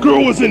 The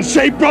girl was in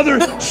shape, brother.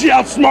 She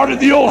outsmarted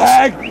the old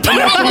hag, and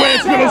that's the way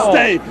it's going to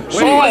stay.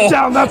 She went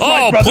down. That's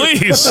right, brother.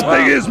 Please. But the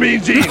thing is,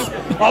 Mean Gene,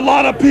 a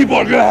lot of people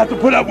are going to have to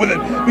put up with it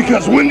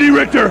because Wendy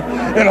Richter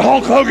and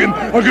Hulk Hogan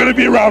are going to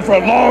be around for a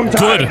long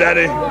time, Good.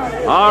 Daddy.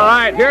 All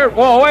right, here.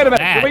 Whoa, wait a minute.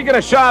 Can we get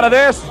a shot of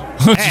this?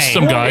 Just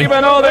some guy.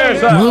 Even though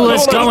there's a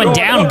Moolah's going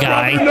down,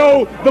 guy.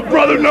 The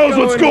brother knows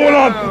what's going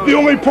on. The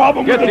only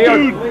problem with the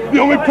dude, the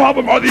only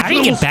problem are these How do you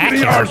little get back skinny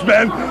here? arms,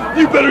 man.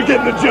 You better get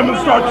in the gym and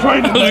start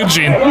training. Look at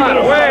Gene.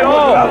 Wait,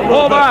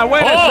 hold on.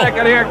 Wait a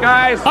second here,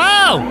 guys.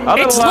 Oh,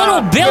 it's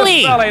little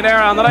Billy. Billy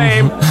there on the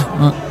name.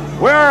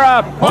 We're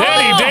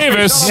Danny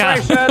Davis.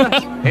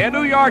 in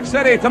New York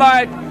City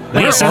tonight.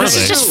 Wait, so are this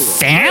they? is just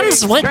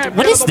fans?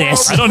 What is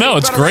this? I don't know.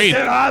 It's great.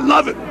 I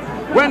love it.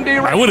 Wendy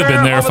I would have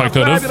been there if I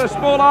could have.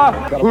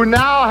 Who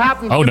now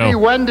happens Oh, to be no.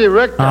 Wendy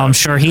Richter. I'm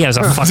sure he has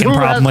a fucking who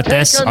problem has with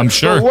this. taken I'm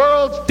sure. The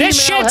world's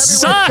This female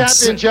shit heavyweight sucks.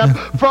 championship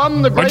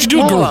from the Why'd great you do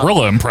a Moolah,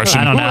 gorilla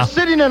impression? I don't who know. is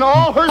sitting in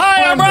all her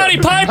Hi, I'm splendor. Roddy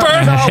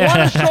Piper. Now, I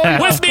wanna show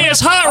you With me is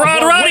Hot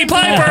Rod Roddy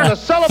Piper. the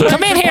celebration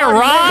Come in here, party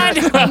Rod.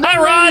 here. And Hi,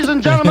 then, Rod. Ladies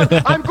and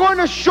gentlemen, I'm going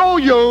to show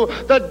you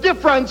the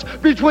difference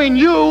between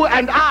you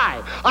and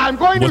I. I'm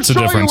going What's to the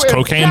show difference? you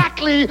Cocaine?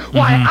 exactly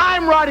why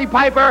I'm Roddy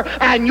Piper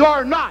and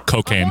you're not.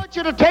 Cocaine. I want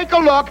you to take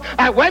a look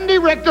at Wendy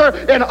Richter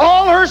in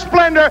all her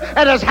splendor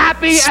and as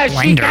happy as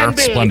she can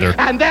be. Splendor.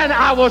 And then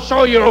I will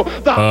show you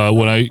the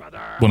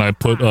When I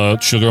put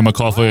sugar in my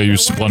coffee, I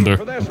use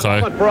Splendor.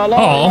 Okay. For a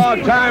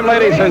long time,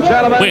 ladies and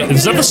gentlemen. Wait,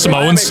 is that the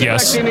Samoans?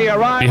 Yes.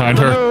 Behind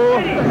her.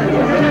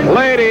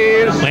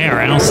 Ladies. Where?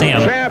 I don't see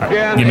him.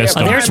 Champion. You missed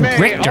him. There's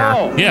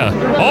Richter. Yeah.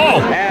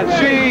 Oh. And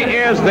she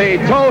is the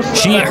toast. of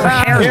She- the her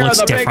crowd hair here, looks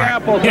the Big different.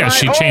 Apple Yeah, tonight.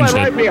 she Oh, changed and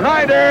it. right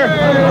behind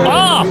her.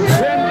 Oh,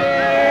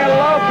 Cyndi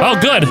Lauper Oh,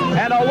 good.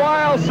 And a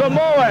wild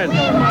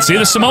Samoan. See,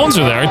 the Samoans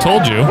are there. I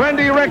told you.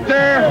 Wendy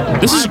Richter.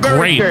 This is I'm very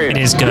great. curious.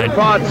 It is good. Your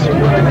thoughts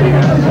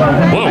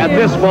Whoa. at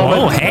this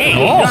moment. oh, hey.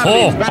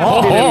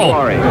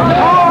 Glory.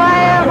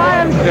 I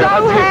am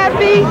so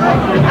happy.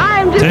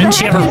 I'm just Didn't the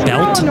she have her happiest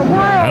belt? girl in the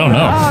world. I don't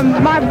know.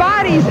 My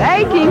body's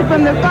aching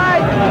from the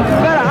fight,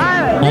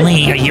 but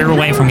Only a year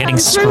away from getting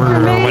screwed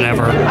or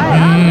whatever.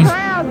 I'm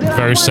proud that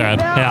Very I won sad.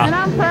 the belt, Yeah. And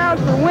I'm proud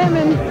for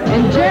women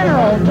in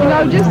general. You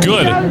know, just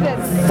Good. To show that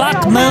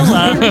Fuck they don't have to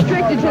Moolah. be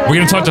restricted to the We're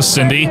gonna talk to house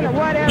Cindy. or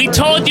whatever. We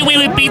told you we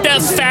would beat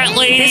that fat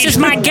lady. This is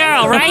my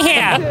girl right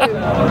here.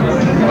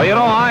 Well, you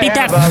know, I Beat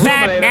that have,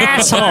 fat eliminated-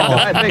 asshole.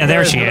 I think Yeah, there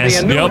there's she gonna be is.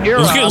 a new Yep. era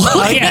Look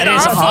Look at at it,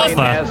 it's Alpha.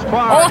 Alpha. as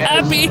far All as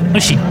happy.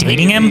 Was she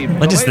dating him?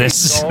 What is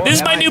this? This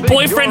is my new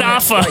boyfriend,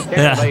 Alpha.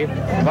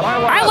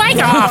 I like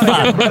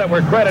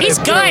Alpha. He's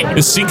good.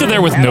 Is Sika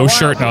there with no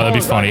shirt? No, that'd be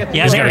funny.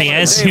 Yeah, He's there got he a-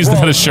 is. He's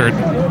got a shirt.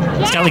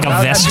 He's got like a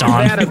vest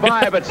on.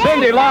 But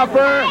Cyndi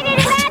Lauper,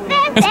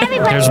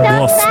 There's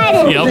Wolf.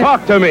 Yep.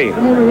 talk to me.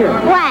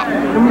 What?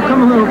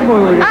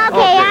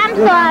 Okay, I'm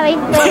sorry.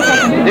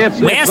 It's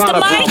Where's not the a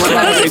mic? problem,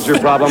 not a major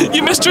problem.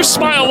 You missed her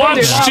smile.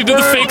 Watch. She did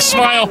the fake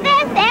smile.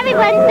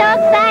 Everyone's so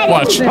excited.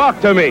 Watch.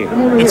 Talk to me.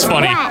 It's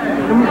funny.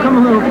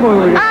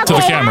 What? To the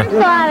camera. I'm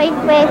sorry.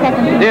 Wait a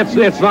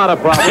second. It's not a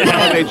problem,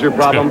 not a major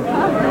problem.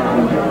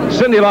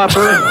 Cyndi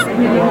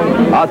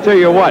Lauper, I'll tell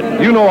you what,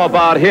 you know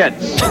about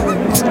hits.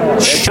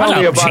 Shut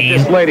Tell me up, about Gene.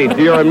 this lady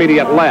to your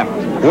immediate left.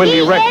 Wendy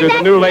She Richter, is the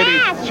a new ladies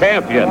smash.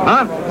 champion,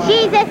 huh?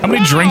 She's a How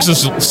many drinks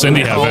does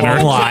Cindy have in A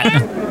her? lot.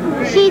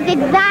 She's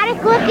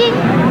exotic looking.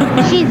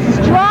 She's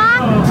strong.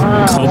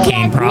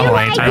 Cocaine, probably.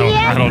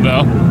 I don't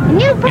know.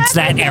 New purpose It's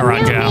that and era,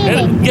 new Joe.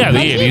 meaning. Yeah, the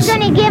And 80s. she's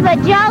going to give a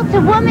jolt to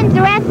women's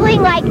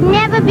wrestling like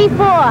never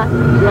before.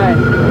 And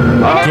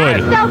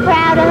Good. I'm so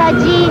proud of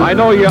her, Gene. I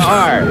know you are.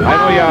 I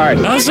know you are.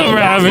 That's a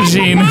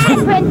ravaging.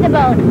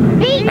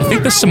 I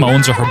think the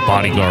Samoans are her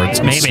bodyguards.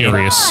 I'm Maybe.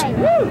 serious.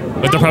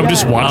 But they're probably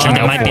just Oh, watching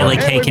that out might for be her.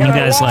 like, hey, can you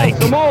guys like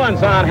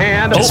Samoans on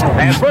hand. just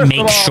And first make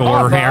of all, sure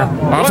Alpha, here?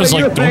 what Alpha's do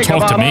you like, don't think talk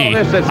to about me. all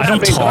this that's I don't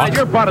happening tonight? talk.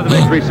 You're part of the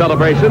victory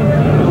celebration.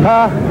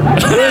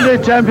 Being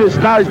the champion is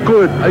not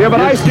good. Yeah, but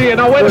I see you.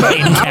 Now, wait a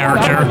minute. In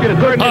character. I want you to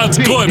turn Oh, your it's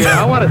cheek good. here.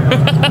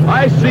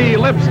 I see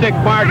lipstick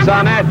marks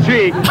on that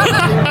cheek.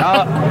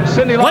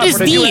 Cyndi What Lauper, is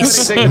did you have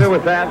these? anything to do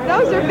with that?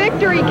 Those are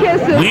victory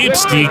kisses.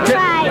 Lipstick.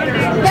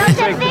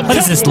 what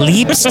is this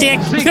lipstick?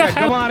 Sika,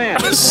 come on in.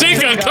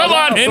 Sika, come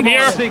on in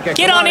here. Sika,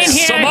 Get come on in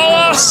here.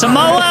 Samoa.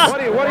 Samoa. What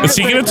do you Is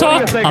he gonna think- what do you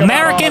talk? think about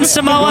American all this?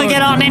 Samoa,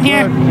 get on in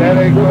here.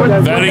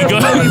 Would Very this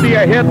good. lady be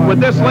a hit?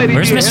 Would this lady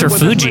Where's be a Mr. hit? Would this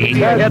Fuji? lady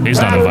be a hit?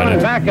 He's not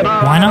invited. Back in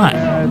our Why not?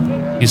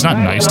 line. He's not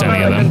nice to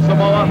any of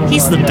them.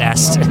 He's the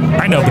best.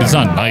 I know, but he's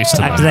not nice to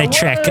them. After that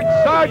trick.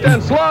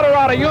 Sergeant Slaughter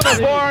out of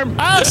uniform.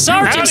 Oh,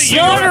 Sergeant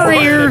Slaughter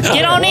here.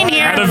 Get on in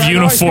here. Out of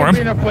uniform.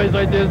 I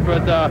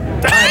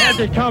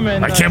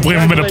can't believe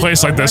I'm in a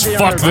place like this.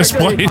 Fuck this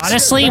place.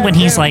 Honestly, when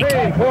he's like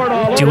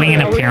doing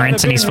an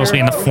appearance and he's supposed to be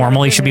in the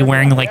formal, he should be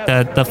wearing like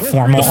the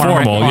formal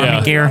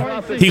army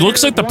gear. He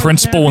looks like the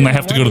principal when they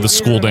have to go to the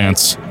school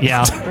dance.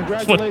 Yeah.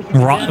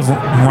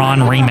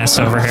 Ron Remus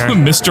over here.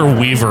 Mr.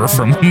 Weaver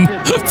from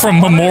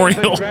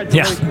Memorial.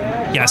 Yeah.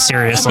 Yeah,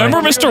 seriously.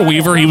 Remember Mr.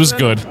 Weaver? He was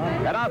good.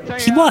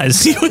 He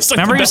was. He was like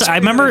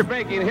I've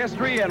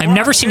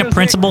never seen a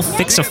principal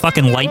fix a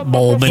fucking light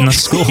bulb in the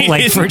school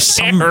like for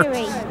summer.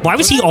 Why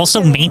was he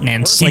also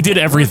maintenance? He did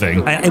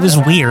everything. It was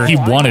weird. He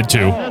wanted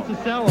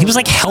to. He was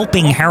like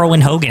helping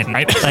Heroin Hogan.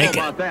 Right?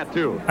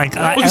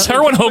 Because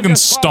Heroin Hogan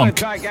stunk.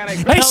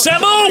 Hey,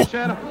 Samu!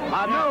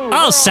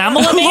 Oh,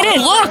 Samu made it.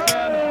 Look!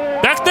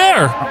 Back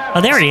there.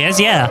 Oh, there he is.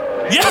 Yeah.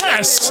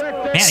 Yes!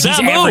 Man, he's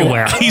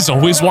everywhere. He's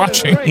always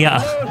watching.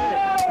 Yeah.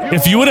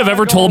 If you would have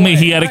ever told me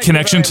he had a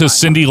connection to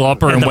Cyndi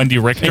Lauper and Wendy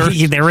Richter.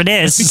 There it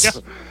is. Yeah.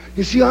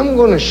 You see, I'm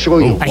going to show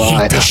you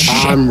why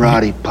I'm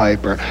Roddy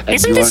Piper.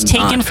 Isn't this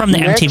taken from the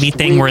MTV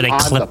thing where they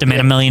clipped him in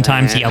a million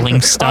times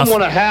yelling stuff? I'm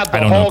going to have the I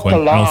don't know, whole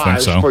Quinn. I don't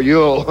think so. for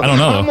you. I don't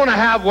know. I'm going to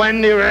have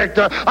Wendy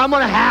Richter. I'm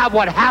going to have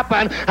what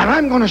happened, and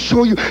I'm going to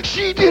show you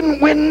she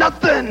didn't win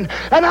nothing.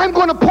 And I'm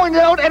going to point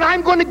it out, and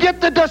I'm going to get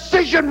the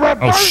decision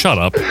reversed. Oh, shut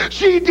up.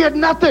 She did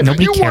nothing.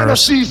 Nobody you want to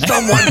cares. see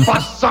someone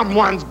bust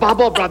someone's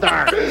bubble,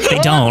 brother. They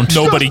don't.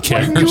 Nobody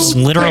cares.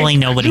 Literally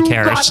nobody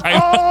cares.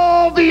 Got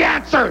all the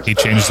answers. He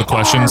changed the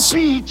questions.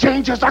 RP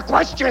changes the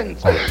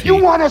questions. You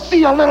want to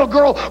see a little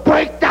girl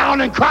break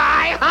down and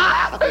cry,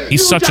 huh?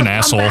 He's such an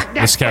asshole,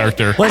 this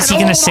character. What is he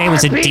going to say?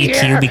 Was it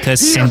DQ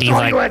because Cyndi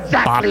like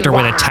bopped her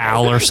with a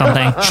towel or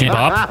something? She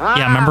bopped?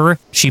 Yeah, remember?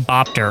 She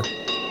bopped her.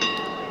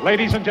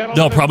 Ladies and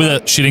gentlemen. No, probably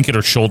that she didn't get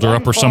her shoulder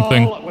up or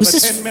something. Who's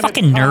this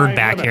fucking nerd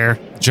back here?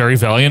 Jerry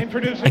Valiant?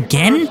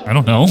 Again? I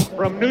don't know.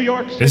 From New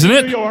York City, Isn't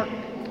it? New York.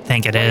 I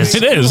think it is.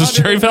 It is. It's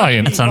Jerry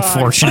Valiant. It's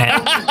unfortunate.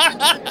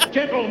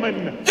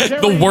 Gentlemen.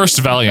 The worst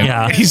Valiant.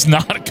 Yeah. He's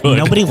not good.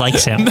 Nobody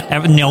likes him.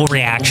 No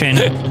reaction.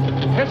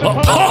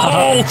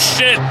 Oh,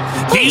 shit.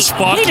 He's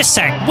fucked. Wait a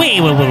sec.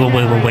 Wait.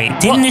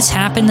 Didn't this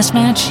happen, this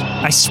match?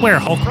 I swear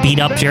Hulk beat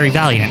up Jerry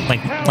Valiant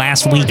like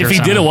last week or something. If he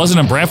did, it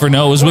wasn't in Bradford.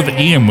 No, it was with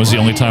Ian was the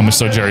only time we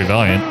saw Jerry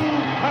Valiant.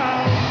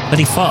 But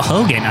he fought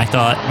Hogan, I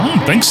thought. I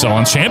don't think so.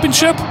 On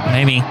Championship?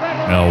 Maybe.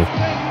 No.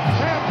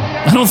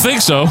 I don't think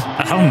so.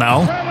 I don't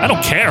know. I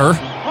don't care.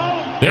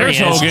 There's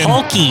There he is. Hogan.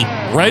 Hulky.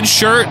 Red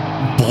shirt,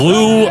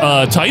 blue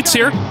tights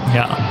here.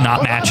 Yeah,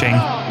 not matching.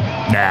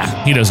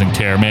 Nah, he doesn't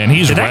care, man.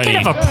 He's Did ready. that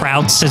kid have a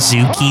proud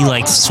Suzuki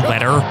like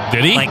sweater?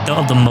 Did he? Like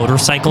the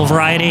motorcycle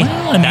variety?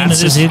 Well, I mean, That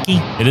Suzuki?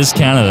 It is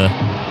Canada.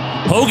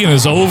 Hogan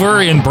is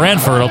over in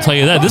Brantford, I'll tell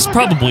you that. This is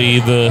probably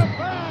the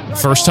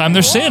first time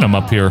they're seeing him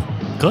up here.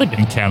 Good.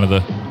 In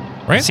Canada.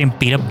 Right? See him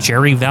beat up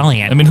Jerry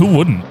Valiant. I mean, who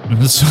wouldn't?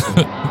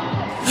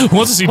 Who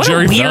wants to see What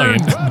Jerry a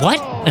weird,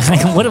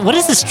 Valiant? What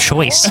is this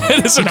choice?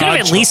 It is You an could have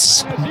odd at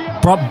least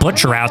brought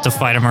Butcher out to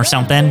fight him or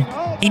something.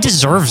 He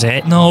deserves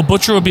it. No,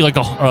 Butcher would be like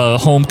a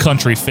home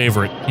country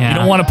favorite. Yeah. You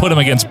don't want to put him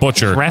against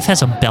Butcher. Ref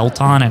has a belt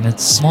on and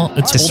it's Well,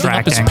 it's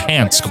distracting. holding up his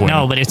pants, Quinn.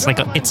 No, but it's like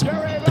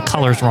the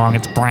color's wrong.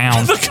 It's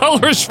brown. The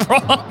color's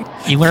wrong.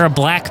 You wear a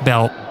black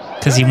belt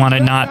because you want to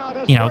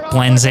not,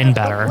 blends in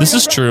better. This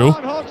is true.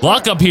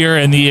 Lock up here,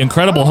 and the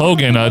Incredible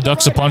Hogan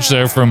ducks a punch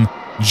there from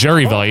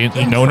Jerry Valiant.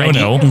 No.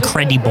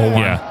 Incredible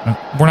one.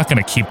 Yeah. We're not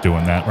going to keep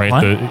doing that, right?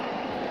 What? The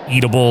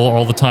eatable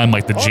all the time,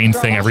 like the Gene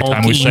thing every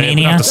time we say it.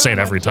 We don't have to say it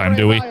every time,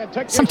 do we?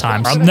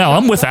 Sometimes.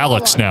 I'm with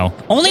Alex now.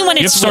 Only when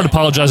You have it's to start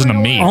apologizing to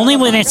me. Only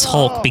when it's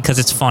Hulk because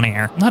it's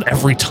funnier. Not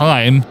every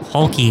time.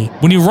 Hulky.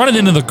 When you run it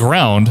into the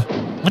ground.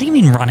 What do you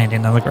mean run it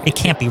into the ground? It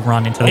can't be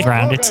run into the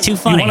ground. It's too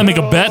funny. You want to make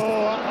a bet?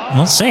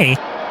 We'll see.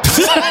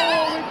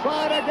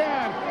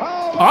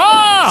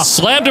 Ah!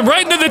 Slammed him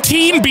right into the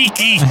teen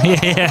beaky.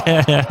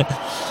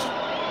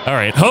 All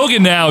right,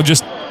 Hogan now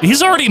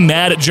he's already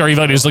mad at Jerry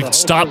Valiant. He's like,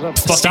 stop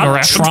fucking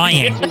around.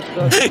 Trying.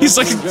 He's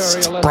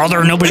like,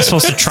 brother, nobody's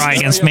supposed to try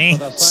against me.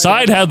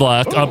 Side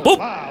headlock.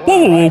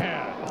 Whoa.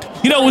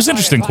 It was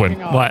interesting, Quinn.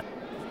 What?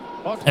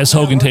 As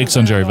Hogan takes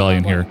on Jerry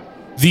Valiant here.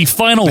 The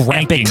final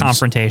rankings. Epic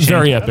confrontation.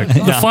 Very epic.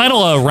 Yeah. The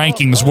final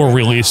rankings were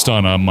released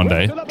on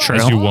Monday, True.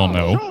 as you well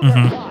know.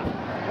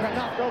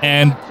 Mm-hmm.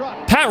 And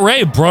Pat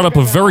Ray brought up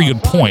a very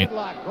good point.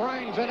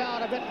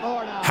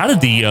 How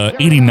did the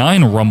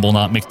 89 Rumble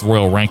not make the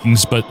Royal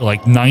Rankings, but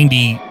like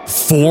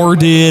 94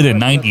 did and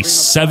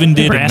 97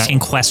 did? We're asking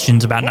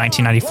questions about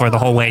 1994 the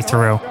whole way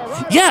through.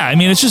 Yeah, I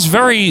mean, it's just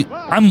very...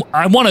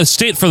 I want to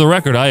state for the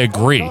record, I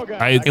agree.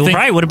 It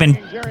probably would have been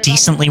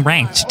decently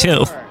ranked,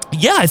 too.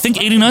 Yeah, I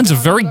think 89 is a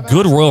very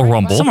good Royal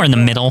Rumble. Somewhere in the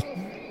middle,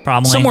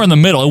 probably. Somewhere in the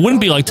middle. It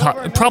wouldn't be like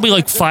probably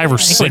like 5 or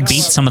 6. It would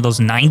beat some of those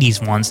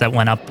 90s ones that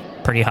went up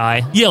pretty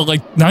high. Yeah,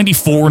 like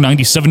 94,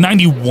 97,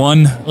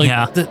 91. Like,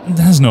 yeah.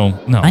 There's no.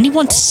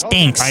 91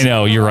 stinks. I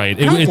know, you're right.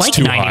 I don't It's like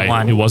too 91.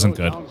 high. It wasn't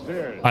good.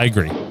 I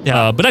agree.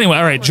 Yeah. But anyway,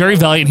 all right, Jerry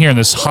Valiant here in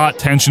this hot,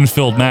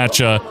 tension-filled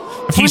match.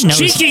 He's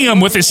cheeking him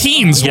with his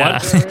heens. Yeah.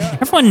 What?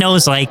 Everyone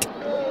knows, like,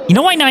 you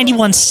know why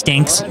 91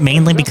 stinks?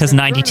 Mainly because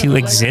 92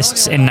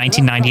 exists and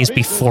 1990 is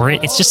before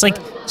it. It's just like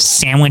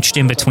sandwiched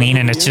in between,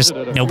 and it's just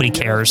nobody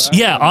cares.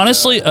 Yeah,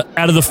 honestly,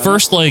 out of the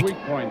first like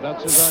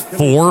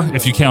 4,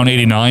 if you count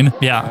 89,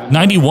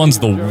 91's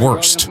the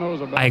worst.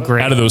 I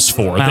agree. Out of those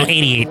 4, well,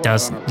 88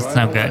 does. It's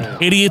no good.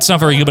 88's not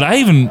very good, but I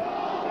even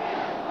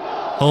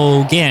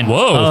Hogan.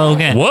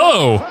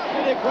 Whoa.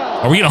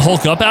 Are we gonna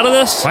Hulk up out of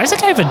this? Why does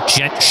that guy have a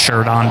Jet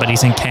shirt on, but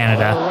he's in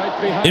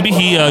Canada? Maybe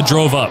he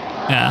drove up.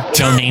 Yeah,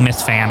 Joe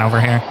Namath fan over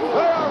here.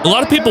 A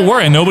lot of people were,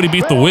 and nobody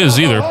beat the Wiz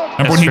either.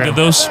 Remember when he did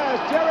those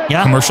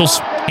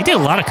commercials? He did a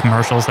lot of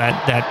commercials,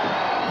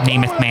 that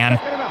Namath man.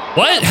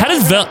 What? How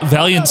did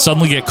Valiant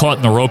suddenly get caught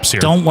in the ropes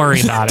here? Don't worry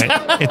about it.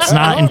 It's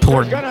not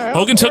important.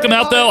 Hogan took him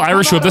out, though.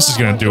 Irish Whip, this is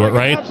going to do it,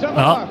 right?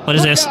 Oh, what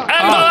is this?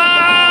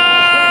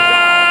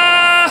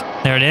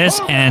 There it is.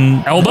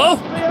 And elbow?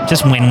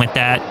 Just win with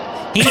that.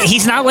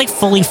 He's not, like,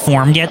 fully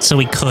formed yet, so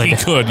he could. He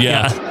could,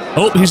 yeah.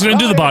 Oh, he's going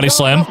to do the body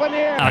slam.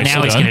 Oh,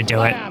 now he's going to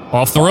do it.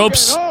 Off the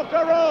ropes.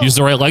 Use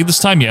the right leg this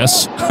time,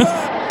 yes.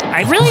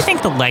 I really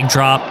think the leg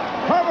drop,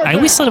 I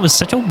always thought it was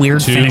such a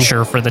weird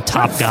finisher for the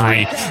top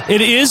guy.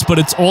 It is, but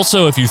it's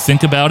also, if you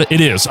think about it,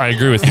 it is. I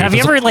agree with you. Have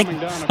you ever, like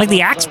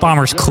the Axe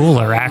Bomber's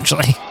cooler,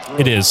 actually.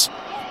 It is.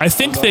 I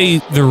think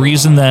the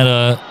reason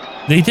that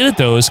they did it,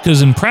 though, is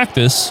because in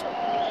practice,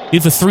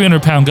 if a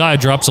 300-pound guy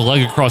drops a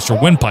leg across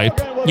your windpipe,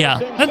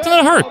 that's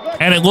gonna hurt,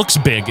 and it looks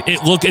big.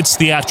 It's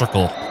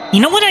theatrical. You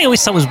know what I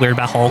always thought was weird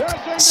about Hulk?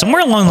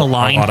 Somewhere along the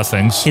line, a lot of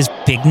things. His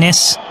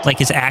bigness, like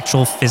his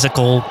actual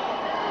physical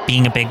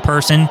being a big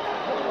person,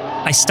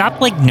 I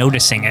stopped like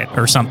noticing it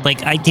or something.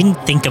 Like I didn't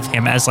think of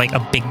him as like a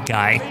big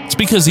guy. It's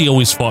because he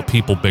always fought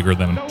people bigger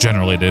than him.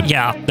 Generally did.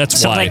 Yeah, that's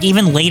so why. Like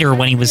even later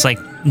when he was like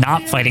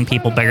not fighting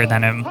people bigger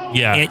than him,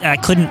 I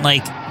couldn't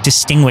like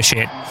distinguish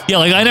it. Yeah,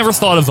 like I never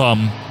thought of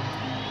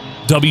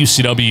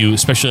WCW,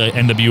 especially like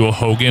NWO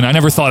Hogan. I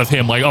never thought of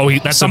him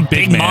like, that's some a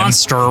big man.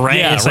 monster, right?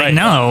 Yeah, it's like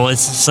no,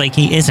 it's like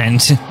he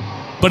isn't.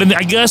 But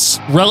I guess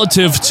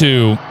relative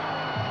to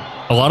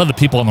a lot of the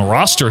people on the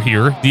roster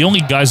here, the only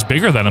guys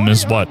bigger than him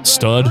is what?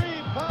 Stud,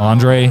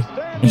 Andre.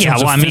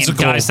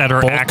 Guys that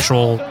are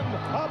actual,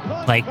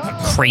 like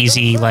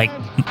crazy, like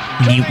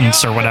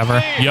mutants or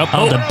whatever. Yep.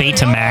 Oh, the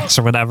Betamax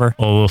or whatever.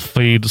 Oh, the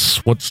feed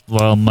switched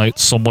mate.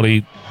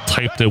 Somebody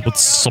typed it with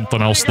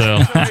something else there.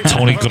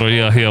 Tony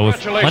Gurria here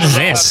with what is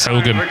this?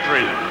 Hogan.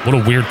 What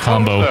a weird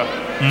combo.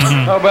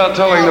 How about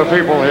telling the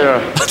people here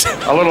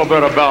a little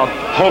bit about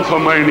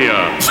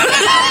Hulkamania?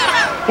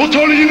 Well,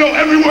 Tony, you know,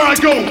 everywhere I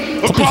go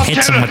across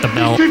hits Canada, him with the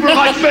belt. people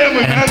are like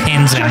family, and man.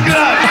 pins him. Check it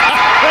out.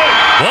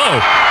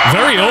 Whoa,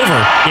 very over.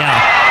 Yeah.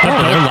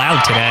 They're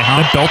loud today,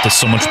 huh? That belt is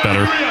so much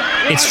better.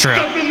 It's true.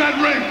 Step in that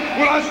ring.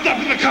 When I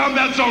step in the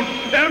combat zone,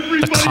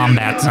 everybody the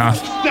combat zone.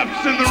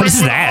 Steps in the what ring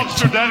is that?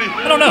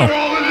 I don't know.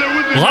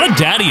 A lot of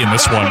daddy in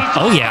this one.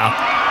 Oh, yeah.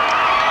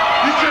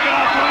 You check it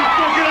out, Tony.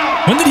 Check it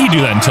out. When did he do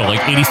that until,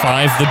 like,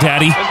 85, the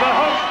daddy?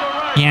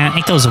 Yeah,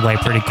 it goes away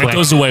pretty quick. It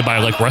goes away by,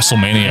 like,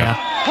 WrestleMania. Yeah.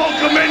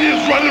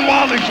 Hulkamania's running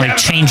wild in Canada. Like,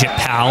 change it,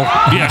 pal.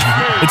 Yeah,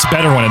 it's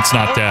better when it's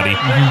not daddy.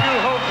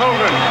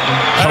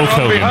 Hulk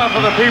Hogan. On behalf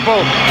of the people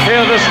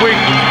here this week,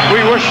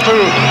 we wish to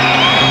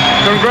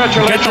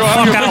congratulate you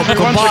on your out.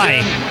 victory once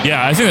again.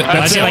 Yeah, I think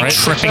that's it, like right?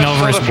 tripping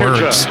over his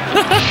words.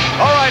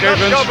 All right,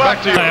 let's go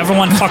back to you.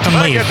 Everyone fucking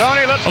leave.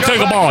 Tony, let's okay,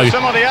 go goodbye. back to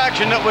some of the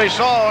action that we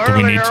saw Do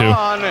we earlier need to?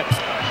 on.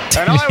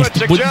 And I would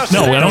suggest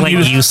no, I don't like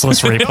need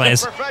useless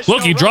replays.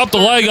 Look, he dropped a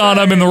leg on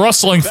him in the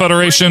Wrestling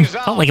Federation.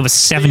 Felt like it was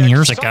 7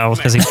 years ago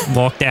because he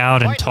walked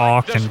out and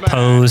talked and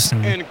posed.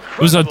 And it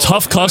was a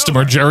tough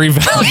customer, Jerry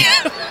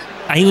Valiant.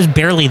 He was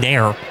barely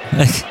there.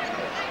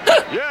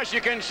 Yes,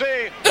 you can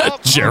see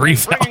Jerry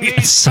Valiant.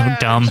 It's so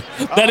dumb.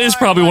 That is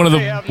probably one of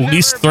the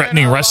least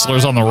threatening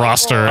wrestlers on the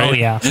roster, right? Oh,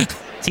 yeah.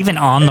 It's even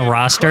on the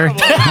roster.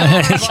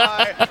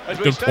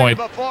 Good point.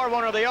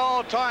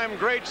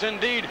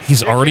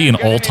 He's already an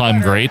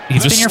all-time great. He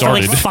just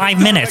started. For like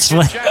 5 minutes.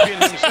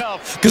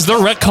 Because they're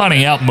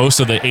retconning out most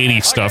of the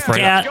 80s stuff,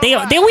 right?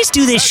 Yeah, they always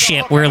do this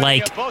shit where,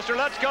 like,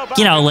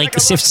 you know, like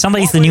if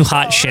somebody's the new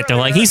hot shit, they're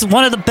like, he's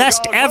one of the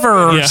best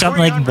ever or something.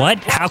 Like,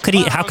 what? How could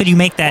you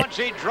make that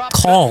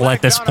call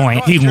at this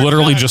point? He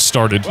literally just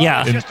started.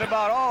 Yeah. And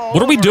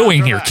what are we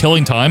doing here?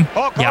 Killing time?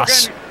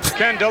 Yes.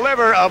 Can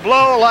deliver a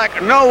blow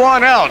like no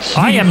one else.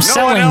 I am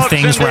selling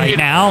things right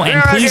now,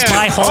 and please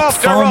buy Hulk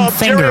foam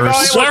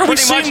fingers. Why are we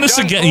seeing this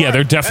again? Yeah,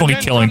 they're definitely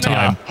killing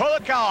time.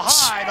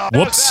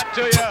 Whoops.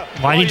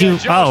 Why did you?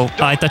 Oh,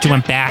 I thought you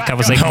went back. I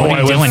was like, what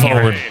are you doing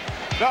here?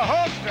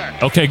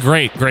 Okay,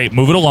 great.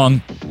 Move it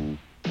along.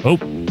 Oh.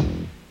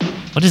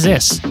 What is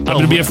this?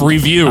 WWF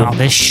review. Oh,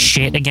 this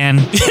shit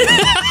again.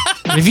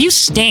 Review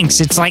stinks.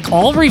 It's like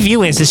all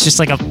review is just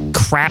like a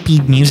crappy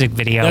music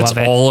video That's of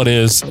it. all it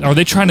is. Are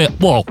they trying to?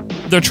 Well,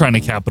 they're trying to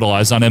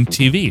capitalize on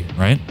MTV,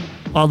 right?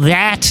 Well,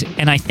 that,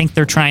 and I think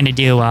they're trying to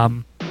do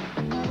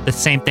the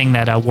same thing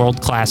that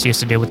World Class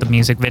used to do with the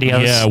music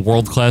videos. Yeah,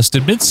 World Class.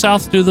 Did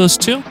Mid-South do those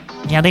too?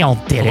 Yeah, they all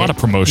did it. A lot of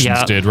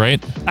promotions did,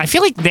 right? I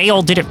feel like they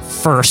all did it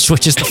first,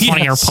 which is the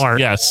funnier part.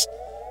 Yes.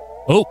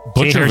 Oh,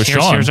 Butcher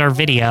Vachon. Here's our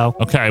video.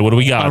 Okay, what do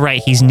we got? All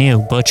right, he's new.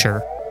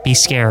 Butcher. Be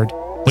scared.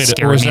 Wait,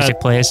 scary music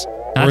plays.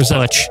 Not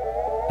Butch.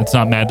 It's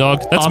not Mad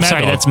Dog? That's Mad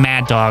Dog. That's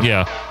Mad Dog.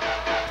 Yeah.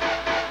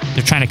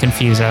 They're trying to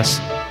confuse us.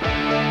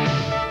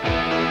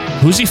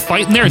 Who's he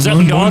fighting there? Is that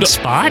Moondog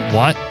Spot?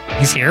 What?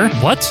 He's here?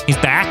 What? He's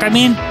back, I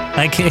mean?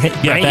 Like,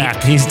 yeah, right?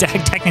 back. He's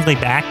technically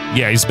back.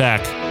 Yeah, he's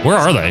back. Where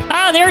are they?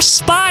 Oh, there's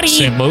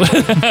Spotty.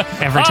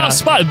 Every time.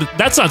 Spot.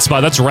 That's not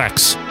Spot. That's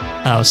Rex.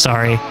 Oh,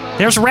 sorry.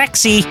 There's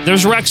Rexy.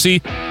 There's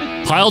Rexy.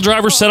 Pile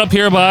driver set up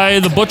here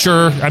by the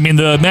Butcher. I mean,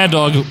 the Mad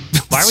Dog.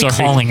 Why are we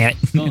calling it?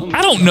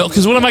 I don't know,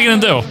 because what am I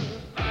going to do?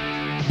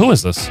 Who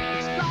is this?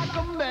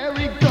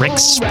 Rick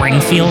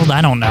Springfield?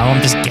 I don't know.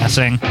 I'm just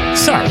guessing.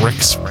 It's not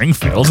Rick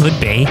Springfield. Could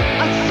be.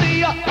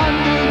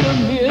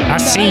 I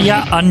see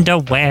your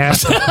underwear.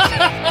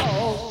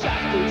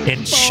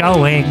 It's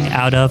showing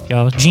out of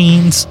your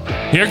jeans.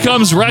 Here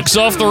comes Rex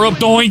off the rope,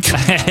 doink.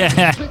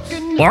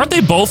 Well, aren't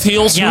they both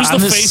heels? Yeah, Who's the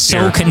I'm face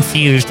so here?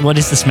 confused. What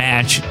is this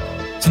match?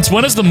 Since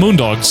when is the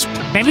Moondogs?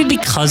 Maybe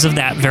because of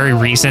that very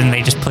reason,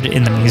 they just put it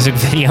in the music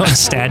video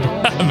instead.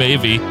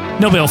 Maybe.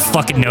 Nobody will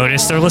fucking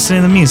notice. They're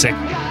listening to the music.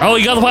 Oh,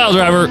 he got the pile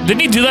driver.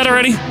 Didn't he do that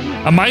already?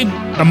 Am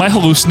I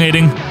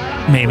hallucinating?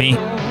 Maybe.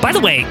 By the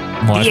way,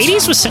 What? the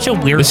 80s was such a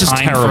weird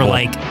time for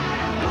like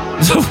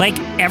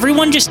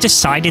everyone just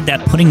decided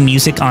that putting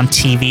music on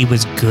TV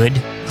was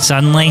good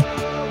suddenly.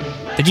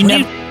 Did you know?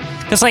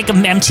 Because like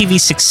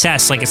MTV's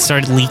success, like it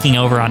started leaking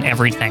over on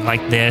everything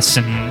like this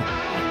and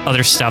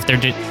other stuff.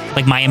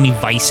 Like Miami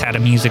Vice had a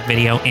music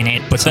video in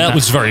it. But that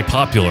was very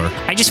popular.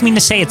 I just mean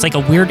to say it's like a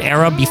weird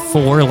era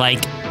before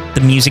like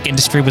the music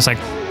industry was like,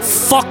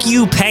 fuck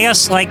you, pay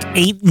us like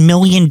 $8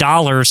 million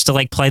to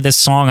like play this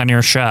song on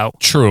your show.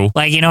 True.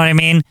 Like, you know what I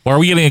mean? Why are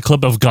we getting a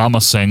clip of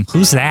Gama sing?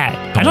 Who's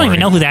that? I don't even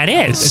know who that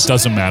is. It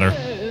doesn't matter.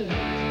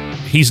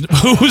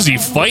 Who is he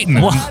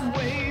fighting?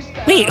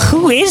 Wait,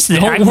 who is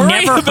this? I've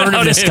never heard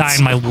of this guy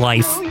in my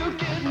life.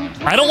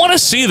 I don't want to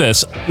see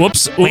this.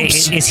 Whoops. Oops.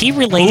 Wait, is he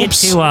related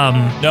to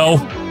No.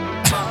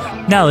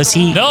 No, is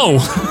he? No.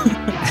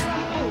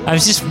 I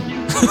was just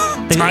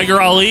Tiger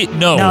Ali?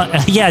 No.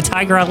 Yeah,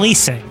 Tiger Ali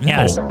sing.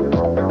 Yes.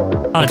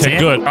 Oh, okay,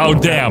 good. Oh,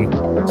 damn.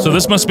 So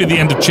this must be the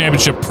end of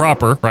championship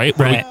proper, right?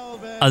 Right.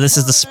 Oh, this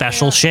is the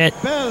special shit.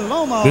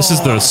 This is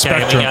the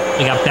Spectrum.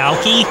 We got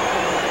Balky.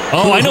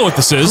 Oh, I know what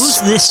this is.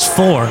 Who's this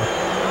for?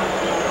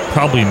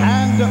 Probably me.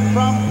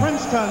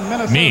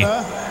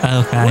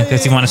 Okay,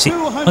 because you want to see.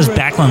 Was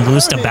Backlund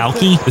lose to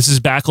Balky? This is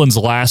Backlund's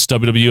last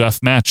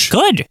WWF match.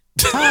 Good.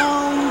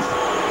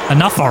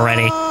 Enough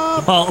already.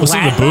 Well,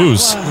 listen to the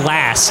booze.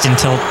 Last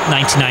until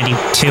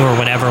 1992 or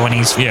whatever when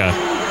he's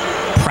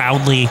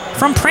proudly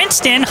from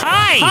Princeton.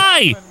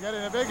 Hi.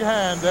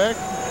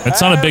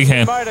 It's not a big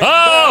hand.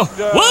 Oh!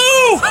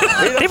 Woo!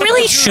 They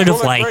really should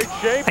have, like...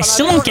 I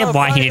still don't get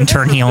why he didn't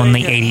turn heel in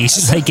the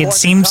 80s. Like, it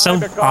seems so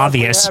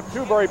obvious. He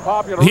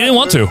didn't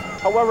want to.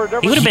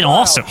 He would have been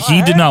awesome.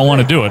 He did not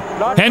want to do it.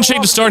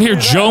 Handshake to start here.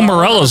 Joe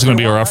Morello is going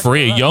to be a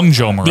referee, a young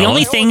Joe Morello. The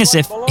only thing is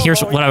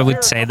here's what I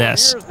would say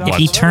this. If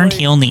he turned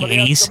heel in the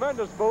 80s,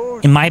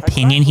 in my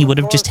opinion, he would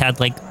have just had,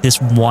 like,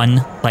 this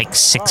one, like,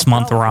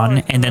 6-month run,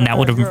 and then that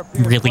would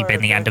have really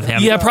been the end of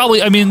him. Yeah,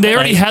 probably. I mean, they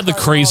already had the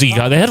crazy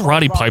guy. They had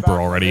Roddy Piper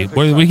already.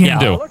 What can you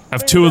do?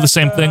 Have two of the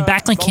same thing?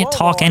 Backlund can't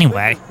talk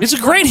anyway. He's a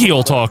great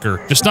heel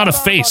talker, just not a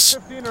face.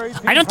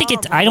 I don't think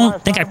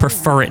I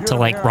prefer it to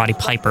like Roddy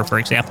Piper, for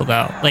example,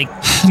 though. Like,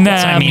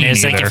 nah, me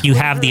it's like if you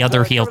have the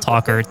other heel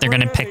talker, they're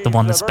gonna pick the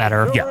one that's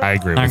better. Yeah, I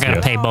agree. They're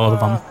gonna pay both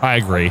of them. I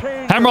agree.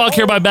 Hammerlock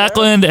here by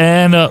Backlund,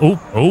 and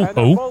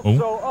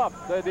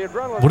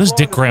what is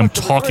Dick Graham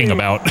talking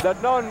about? I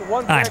don't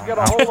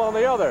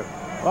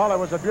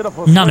know.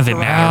 None of it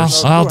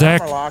matters. Well,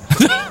 Dick.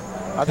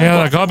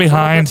 Yeah, go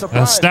behind.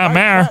 Snap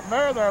mare.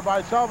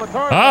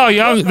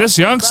 Oh, this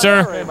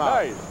youngster.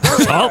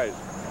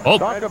 Oh,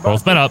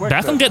 both men up.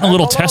 Backlund getting a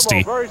little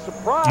testy.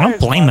 I don't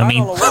blame him. He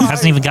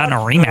hasn't even gotten a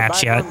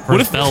rematch yet.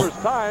 What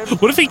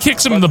if he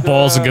kicks him in the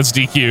balls and gets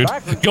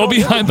DQ'd? Go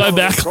behind by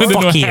Backlund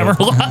into a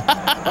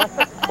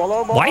hammerlock.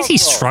 Why is he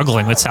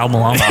struggling with Sal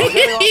Malomo?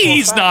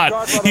 He's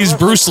not. He's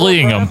Bruce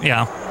Leeing him.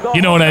 Yeah.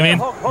 You know what I mean?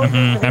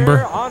 Mm-hmm.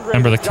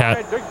 Remember the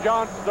cat?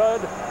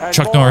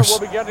 Chuck Norris.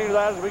 The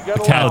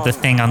cat. Oh, the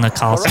thing on the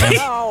Coliseum.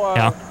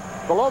 Yeah.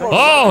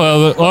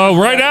 Oh,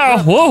 right now.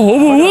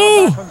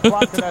 Whoa.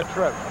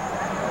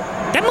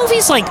 That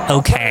movie's like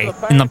okay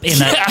in the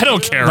I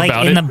don't care like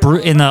about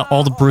in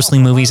all the Bruce Lee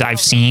movies I've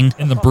seen.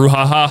 In the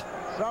brouhaha.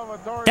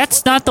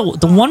 That's not the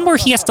one where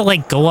he has to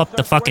like go up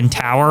the fucking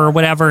tower or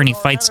whatever, and he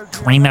fights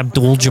Kareem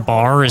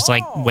Abdul-Jabbar is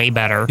like way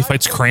better. He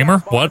fights Kramer?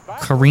 What?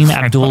 Kareem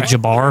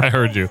Abdul-Jabbar. I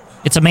heard you.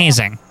 It's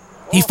amazing.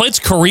 He fights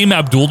Kareem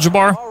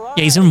Abdul-Jabbar?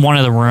 Yeah, he's in one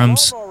of the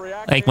rooms,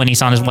 like when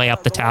he's on his way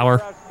up the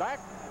tower.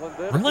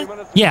 Really?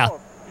 Yeah.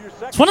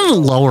 It's one of the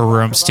lower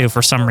rooms, too,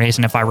 for some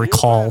reason, if I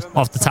recall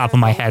off the top of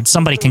my head.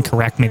 Somebody can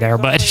correct me there,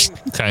 but...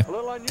 Okay.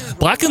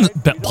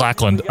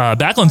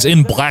 Backlund's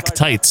in black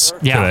tights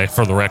today,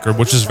 for the record,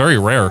 which is very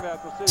rare.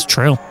 It's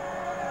true.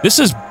 This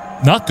is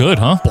not good,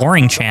 huh?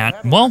 Boring chant.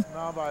 Well,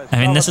 I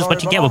mean, this is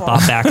what you get with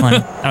Bob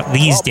Backlund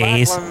these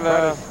days.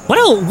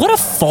 What a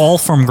fall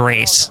from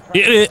grace.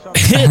 It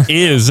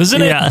is,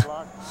 isn't it? Yeah.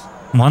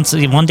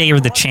 One day you're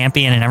the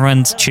champion and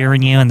everyone's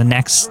cheering you, and the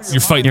next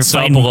you're fighting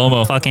Sal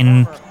Palomo.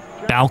 Fucking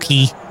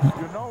Balky.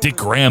 Dick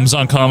Graham's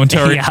on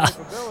commentary. Yeah.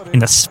 In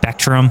the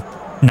Spectrum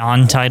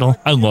non-title.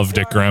 I love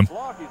Dick Graham.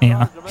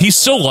 Yeah. He's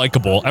so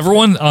likable.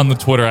 Everyone on the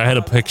Twitter, I had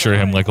a picture of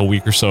him like a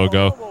week or so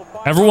ago.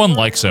 Everyone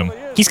likes him.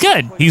 He's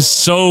good. He's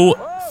so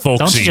folksy.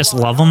 Don't you just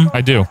love him?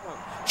 I do.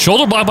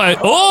 Shoulder block by...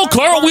 Oh,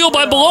 cartwheel wheel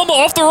by Palomo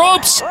off the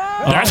ropes.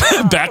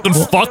 Back and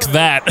fuck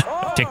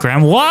that. Dick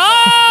Graham.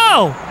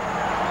 Whoa!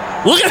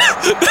 Look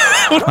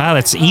at Wow,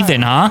 it's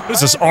even, huh?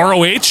 This is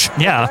ROH?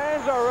 Yeah.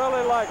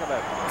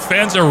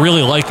 Fans are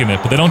really liking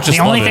it, but they don't just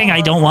The love only it. thing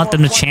I don't want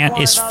them to chant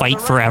is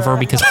fight forever,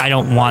 because I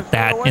don't want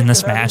that in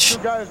this match.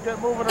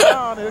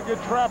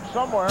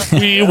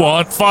 We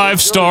want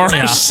 5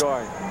 stars.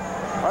 Yeah.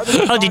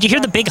 Oh, did you hear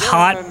the big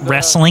hot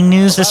wrestling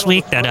news this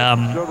week that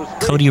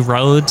Cody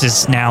Rhodes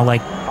is now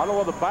like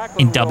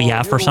in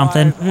WF or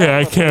something? Yeah,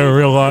 I care a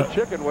real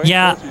lot.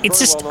 Yeah, it's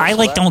just I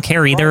don't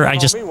care either. I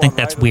just think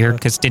that's weird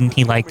because didn't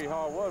he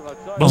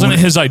Wasn't it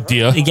his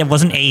idea? Yeah,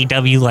 wasn't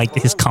AEW like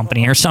his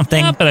company or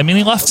something? Yeah, but I mean,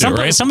 he left it,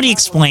 right? Somebody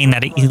explained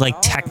that he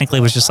technically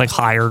was just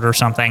hired or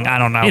something. I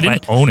don't know. He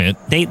didn't own it.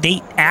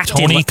 They acted.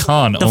 Tony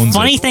Khan owns it. The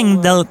funny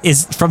thing though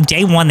is from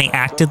day one they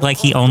acted like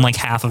he owned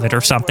half of it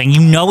or something.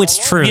 You know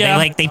it's true.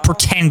 Yeah. They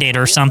pretended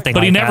or something.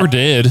 But he never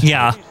did.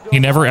 Yeah. He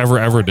never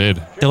ever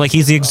did. They're like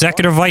he's the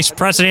executive vice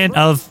president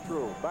of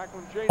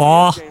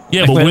Aw.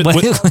 Yeah, but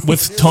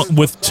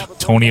with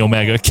Tony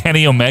Omega,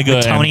 Kenny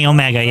Omega, Tony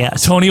Omega,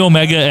 yes. Tony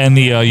Omega and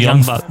the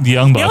Young Bucks. They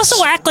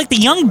also act like the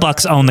Young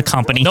Bucks own the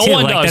company, no too.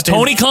 one does.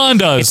 Tony Khan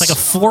does. It's like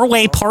a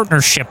 4-way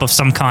partnership of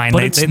some kind.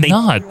 But it's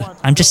not.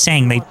 I'm just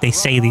saying they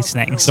say these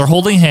things. They're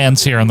holding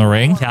hands here in the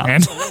ring. Yeah.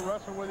 And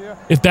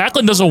if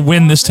Backlund doesn't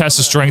win this test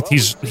of strength,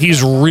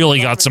 he's really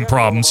got some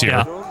problems here.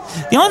 Yeah.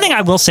 The only thing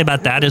I will say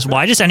about that is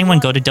why does anyone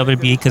go to WWE?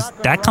 Because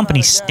that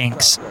company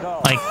stinks.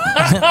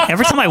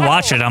 Every time I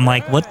watch it, I'm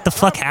like, what the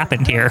fuck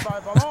happened here?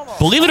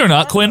 Believe it or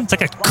not, Quinn. It's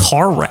like a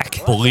car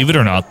wreck. Believe it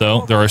or not,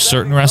 though, there are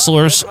certain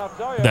wrestlers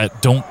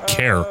that don't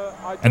care.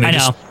 And they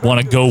just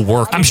want to go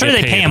work. I'm sure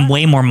they pay him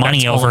way more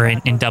money over in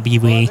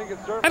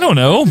WWE. I don't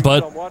know,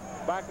 but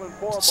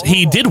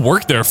he did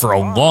work there for a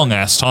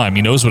long-ass time.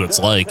 He knows what it's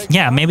like.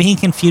 Yeah, maybe he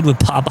can feud with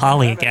Bob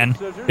Holly again.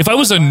 If I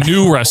was a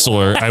new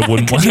wrestler, I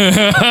wouldn't.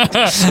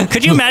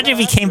 Could you imagine if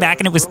he came back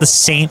and it was the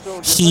same?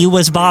 He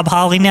was Bob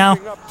Holly now?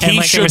 And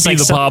he should be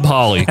the Bob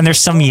Holly. And there's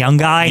some young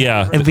guy?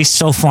 Yeah. It'd be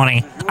so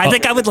funny. I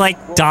think I would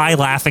die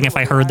laughing if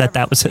I heard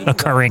that was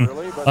occurring.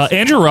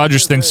 Andrew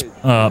Rogers thinks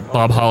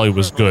Bob Holly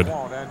was good.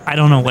 I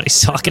don't know what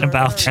he's talking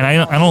about. And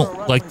I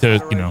don't like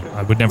to,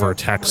 I would never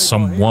attack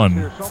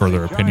someone for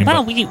their opinion.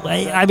 No,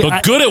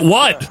 but good at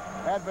what?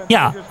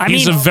 Yeah,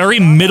 he's a very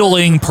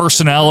middling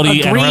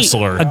personality and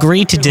wrestler.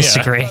 Agree to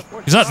disagree.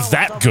 Yeah. He's not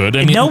that good.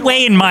 I mean, no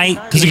way in my...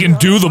 Because he can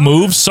do the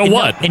moves, so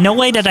what? In no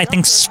way that I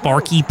think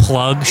Sparky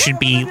Plug should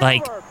be,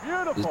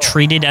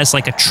 treated as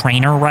a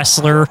trainer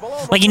wrestler.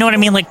 You know what I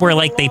mean? Where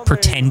they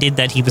pretended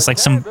that he was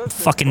some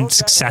fucking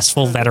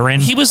successful veteran.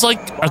 He was a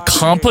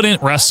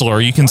competent wrestler.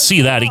 You can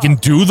see that. He can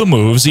do the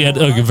moves. He had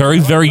a very,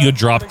 very good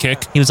drop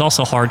kick. He was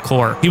also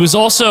hardcore. He was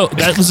also,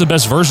 that was the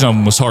best version of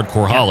him, was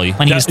Hardcore Holly.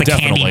 When he used the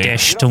candy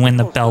dish to win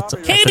the belt.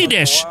 Candy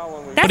dish!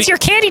 That's your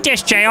candy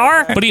dish,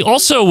 JR! But he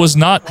also was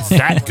not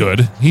that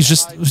good. He's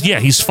just,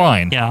 he's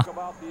fine. Yeah.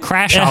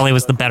 Crash Holly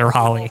was the better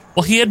Holly.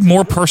 Well, he had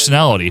more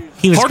personality.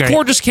 He was Hardcore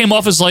great. Just came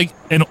off as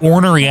an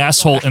ornery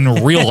asshole in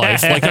real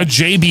life, like a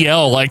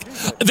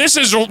JBL. This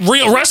is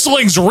real.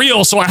 Wrestling's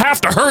real, so I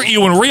have to hurt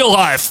you in real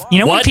life. You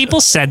know when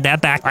people said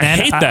that back then?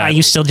 I hate that. I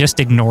used to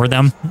just ignore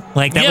them.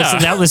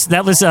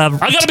 That was. I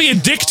gotta be a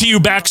dick to you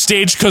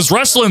backstage because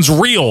wrestling's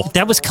real.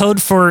 That was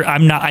code for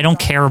I don't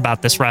care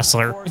about this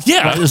wrestler.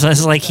 Yeah,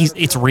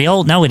 it's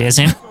real. No, it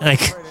isn't.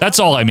 That's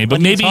all I mean. But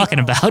what maybe are you talking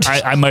about?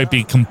 I might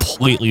be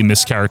completely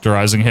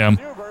mischaracterizing him.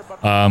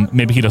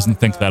 Maybe he doesn't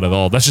think that at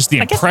all. That's just the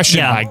impression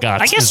I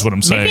got. Is what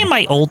I'm saying. Maybe in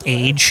my old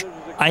age,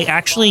 I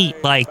actually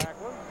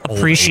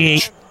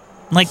appreciate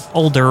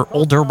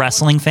older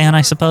wrestling fan.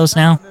 I suppose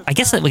now. I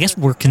guess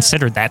we're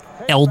considered that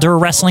elder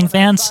wrestling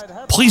fans.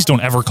 Please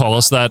don't ever call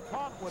us that.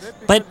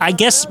 But I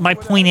guess my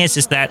point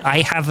is that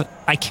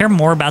I care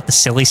more about the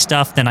silly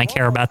stuff than I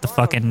care about the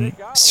fucking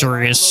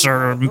serious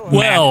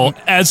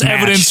as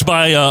evidenced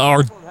by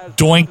our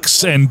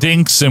doinks and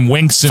dinks and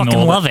winks and all.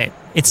 Fucking love it.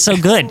 It's so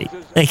good.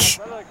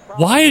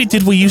 Why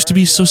did we used to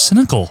be so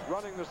cynical?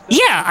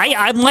 Yeah,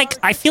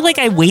 I feel like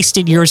I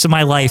wasted years of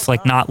my life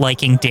not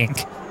liking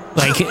Dink.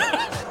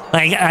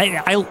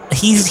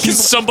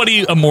 He's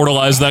somebody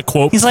immortalized that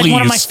quote. He's please.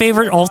 One of my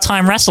favorite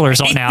all-time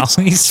wrestlers now.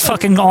 He's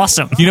fucking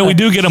awesome. We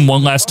do get him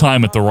one last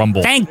time at the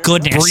Rumble. Thank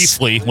goodness.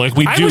 Briefly,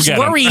 I was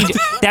worried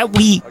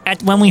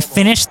that when we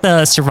finished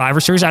the Survivor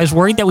Series, I was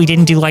worried that we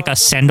didn't do a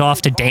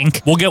send-off to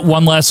Dink. We'll get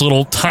one last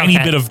little tiny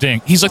bit of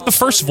Dink. He's the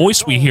first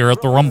voice we hear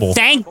at the Rumble.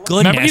 Thank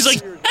goodness. Remember,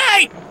 he's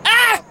hey,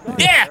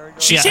 yeah,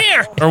 She's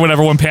here! Or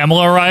whatever when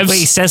Pamela arrives. Wait,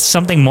 he says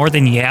something more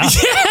than yeah?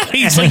 Yeah,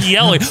 he's like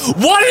yelling,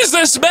 what is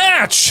this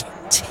match?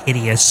 It's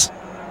hideous.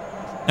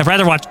 I'd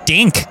rather watch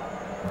Dink.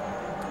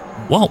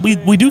 Well,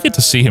 we do get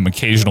to see him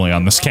occasionally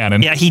on this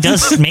canon. Yeah, he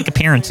does make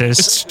appearances.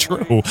 It's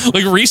true.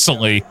 Like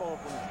recently.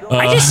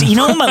 I just, you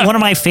know what one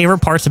of my favorite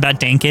parts about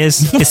Dink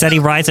is that he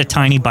rides a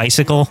tiny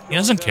bicycle. He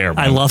doesn't care,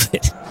 man. I love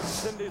it.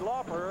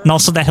 And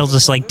also that he'll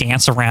just like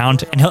dance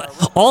around. And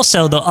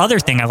also the other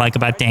thing I like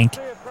about Dink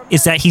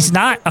is that he's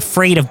not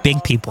afraid of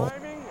big people.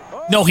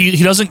 No,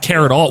 he doesn't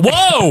care at all.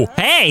 Whoa!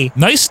 Hey!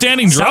 Nice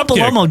standing drop kick.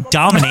 Sal Bellomo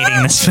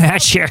dominating this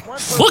match here.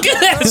 Look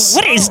at this!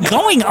 What is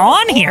going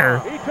on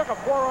here?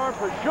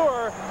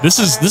 This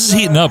is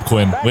heating up,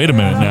 Quinn. Wait a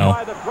minute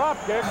now.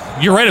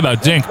 You're right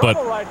about Dink, but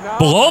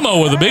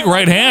Bellomo with a big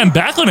right hand.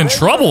 Backlund in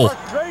trouble.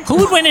 Who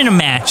would win in a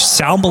match,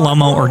 Sal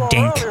Bellomo or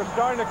Dink?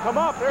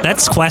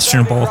 That's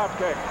questionable.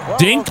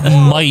 Dink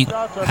might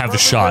have a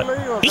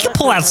shot. He can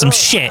pull out some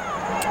shit.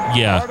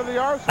 Yeah.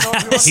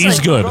 He's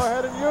good.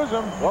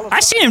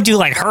 I've seen him do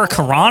like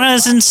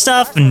hurricanranas and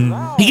stuff, and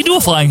he can do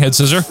a flying head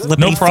scissor.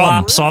 No problem.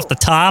 Flops off the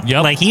top.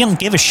 Yep. Like, he don't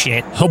give a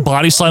shit. He'll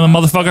body slam a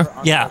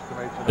motherfucker. Yeah.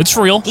 It's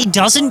real. He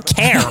doesn't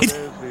care.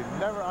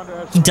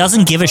 He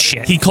doesn't give a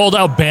shit. He called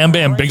out Bam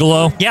Bam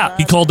Bigelow. Yeah.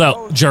 He called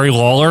out Jerry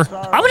Lawler.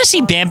 I want to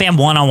see Bam Bam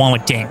one-on-one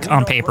with Dink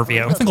on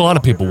pay-per-view. I think a lot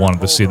of people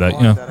wanted to see that,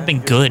 yeah. It'd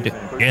been good.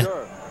 Yeah.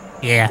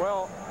 Yeah.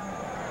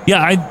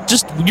 Yeah,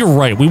 you're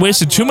right. We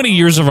wasted too many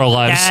years of our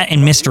lives. That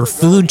and Mr.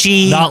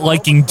 Fuji. Not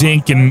liking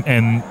Dink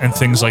and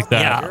things like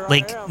that. Yeah,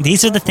 like,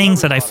 these are the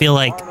things that I feel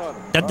like,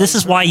 that this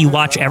is why you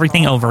watch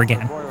everything over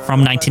again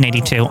from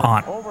 1982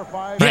 on.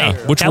 Right? Yeah,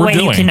 which that we're way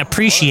doing. You can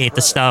appreciate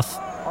the stuff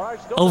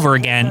over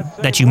again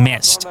that you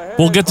missed.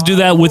 We'll get to do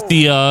that with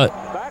the,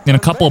 in a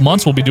couple of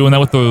months, we'll be doing that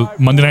with the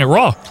Monday Night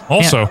Raw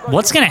also. Yeah.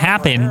 What's going to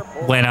happen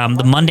when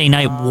the Monday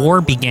Night War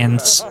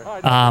begins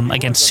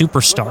against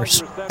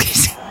Superstars?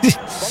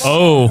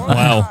 Oh,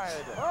 wow.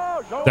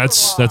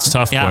 That's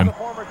tough, Quinn.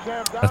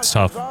 That's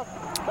tough.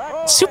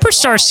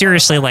 Superstar,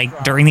 seriously,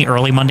 like, during the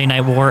early Monday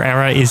Night War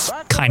era is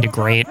kind of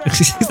great.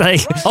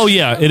 Like, oh,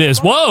 yeah, it is.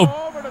 Whoa!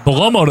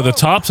 Bellomo to the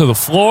top, to the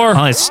floor.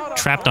 Oh, it's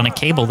trapped on a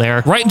cable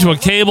there. Right into a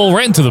cable,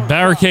 right into the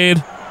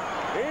barricade.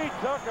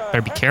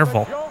 Better be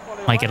careful.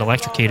 Might get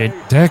electrocuted.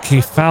 Dick,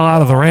 he fell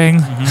out of the ring.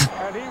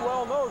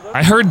 Mm-hmm.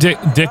 I heard Dick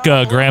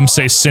Graham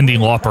say Cyndi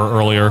Lauper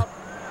earlier.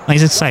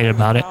 He's excited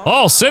about it.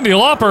 Oh, Cyndi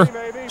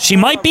Lauper. She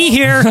might be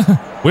here.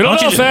 We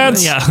don't know,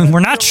 fans. Yeah,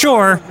 we're not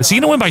sure. Is he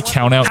going to win by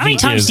countout? How many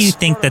times do you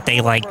think that they,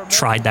 like,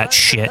 tried that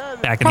shit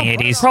back in the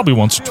 80s? Probably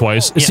once or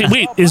twice.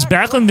 Wait, is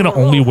Backlund going to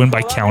only win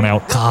by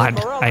countout? God,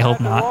 I hope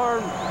not.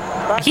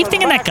 I keep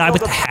thinking that guy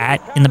with the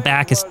hat in the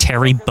back is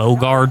Terry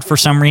Bogard for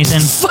some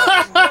reason.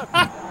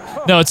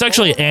 No, it's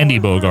actually Andy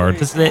Bogard.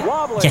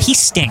 Yeah, he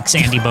stinks,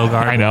 Andy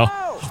Bogard. I know.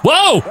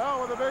 Whoa!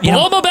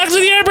 Bellomo back to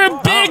the apron,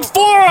 big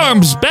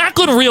forearms,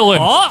 Backlund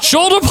reeling,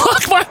 shoulder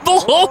block by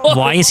Bellomo.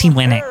 Why is he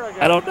winning?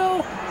 I don't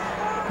know.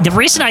 The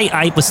reason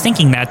I was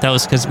thinking that, though,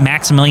 is because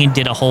Maximilian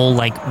did a whole,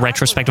 like,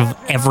 retrospective of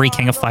every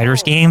King of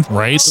Fighters game.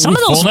 Right. Some of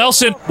those... Full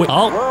Nelson. Wait.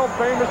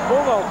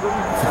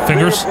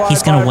 Fingers.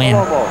 He's going to win.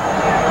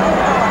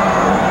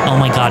 Oh,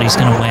 my God, he's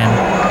going to win.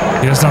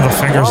 He doesn't have the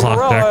fingers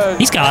locked there.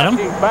 He's got him.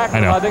 I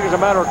know. I think it's a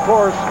matter of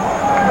course.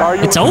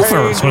 It's over.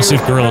 I just want to see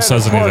if Gorilla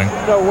says anything.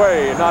 No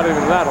way, not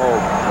even that hold.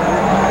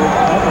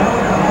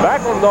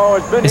 Backlund, though,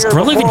 has been is here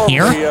Gorilla even before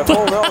here?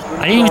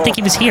 I didn't even think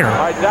he was here.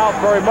 I doubt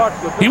very much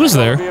that he was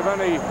there. Be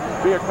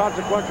a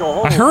consequential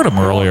hold. I heard him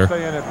earlier.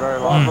 Stay in it very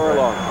long, very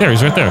long. There,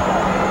 he's right there.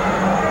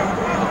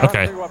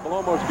 Okay. What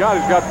Bellomo's got,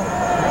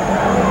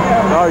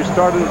 now he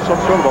started some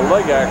sort of a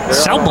leg act there.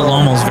 Sal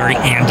Bellomo's very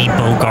Andy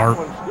Bogart.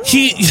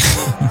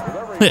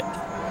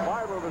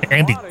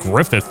 Andy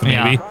Griffith, maybe.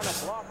 Yeah.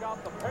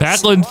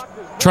 Backlund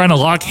trying to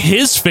lock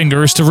his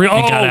fingers to He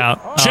got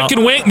out.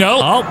 Chicken wing. No.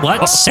 Oh,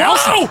 what?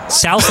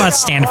 Sal's not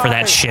standing for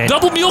that shit.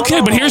 Double mule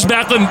kick, but here's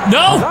Backlund.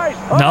 No.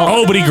 No.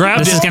 Oh, but he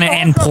grabbed it. This is going to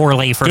end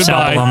poorly for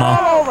Sal Bellomo.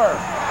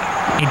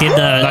 He did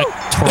the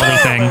twirly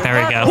thing.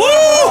 There we go. Woo!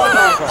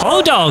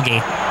 Oh,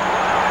 doggy.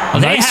 A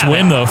nice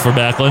win, though, for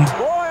Backlund.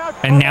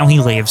 And now he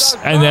leaves.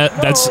 And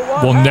that's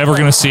we're never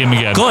going to see him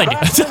again. Good.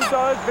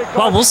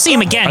 Well, we'll see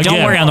him again.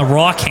 Don't worry on the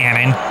Raw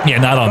canon. Yeah,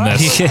 not on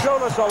this.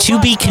 To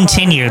be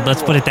continued.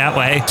 Let's put it that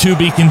way. To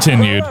be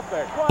continued.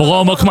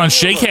 Bellomo, come on,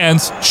 shake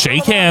hands.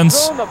 Shake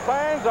hands.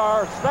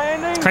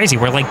 It's crazy.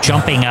 We're like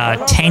jumping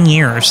 10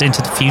 years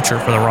into the future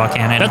for the Raw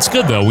canon. That's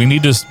good, though. We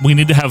need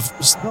to have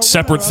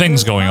separate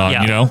things going on,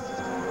 you know?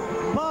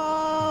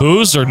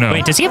 Booze or no?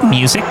 Wait, does he have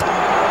music?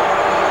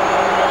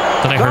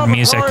 Thought I heard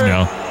music.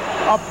 No.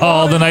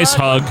 Oh, the nice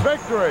hug.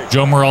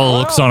 Joe Morello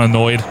looks on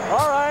annoyed.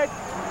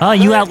 Oh,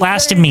 you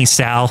outlasted me,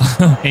 Sal.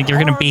 You're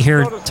going to be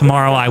here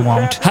tomorrow. I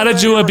won't. How did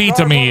you beat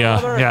me?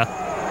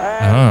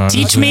 Yeah.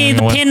 Teach me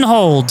the pin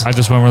hold. I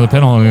just went over the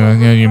pin hold.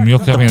 You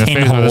milked me in the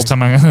face this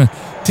time.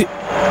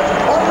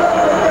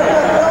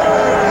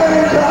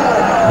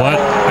 What?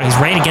 He's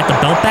ready to get the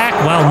belt back?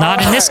 Well,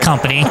 not in this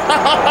company.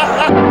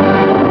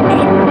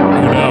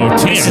 No,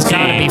 This has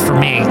got to be for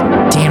me.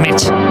 Damn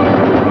it.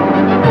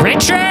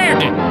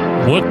 Richard!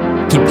 What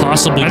could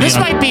possibly be This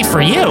might be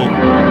for you.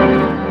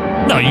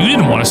 No, you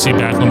didn't want to see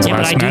Backlund's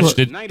last match,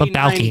 did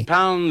 99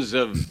 pounds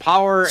of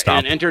power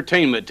and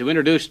entertainment to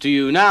introduce to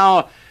you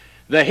now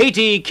the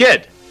Haiti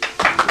Kid.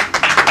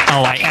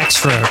 Oh,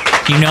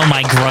 you know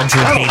my grudge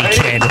with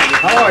Haiti Kid.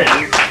 How are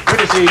you? Good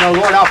to see you,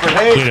 Lord Alfred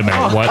Hayes. Wait a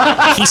minute,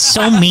 what? He's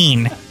so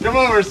mean. Come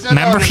over, sit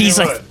Remember, down he's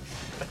like...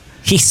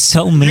 He's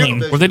so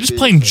mean. Were they just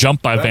playing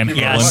Jump by Van Halen?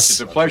 Yes.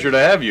 It's a pleasure to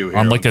have you here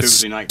on like a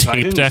Tuesday Night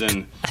tape Titans, deck.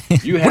 and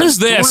you What have is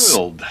this?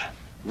 thrilled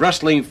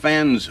wrestling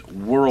fans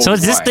worldwide. So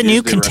is this the new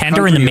Is there a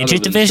contender in the country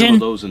midget other than division? some of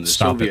those in the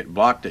Soviet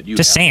bloc that you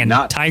Just have saying,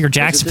 not Tiger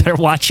Jackson visited?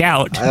 better watch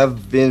out. I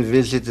have been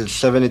visited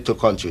 72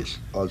 countries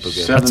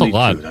altogether. That's a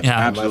lot. That's Yeah.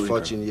 absolutely My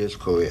 14 years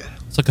career.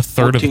 It's like a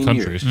third of the 14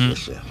 countries.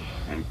 years. Yes, sir.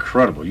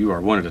 Incredible. You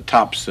are one of the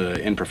tops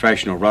in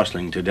professional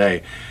wrestling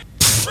today.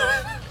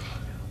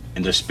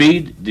 And the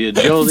speed, the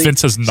agility,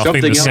 Vince has nothing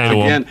something to say else to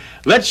him. again.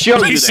 Let's show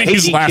you He's the Haiti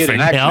Kid laughing. in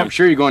action. Yep. I'm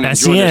sure you're going to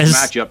Yes, enjoy he this is.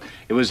 matchup.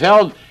 It was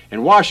held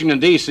in Washington,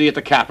 D.C. at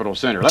the Capitol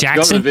Center. Let's go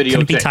Jackson to the video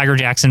couldn't be tape. Tiger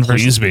Jackson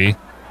versus... Please be.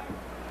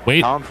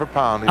 Wait, Pound for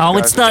pound. Oh,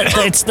 it's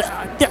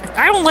the...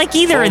 I don't like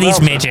either of these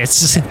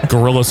midgets.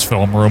 Gorilla's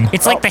film room.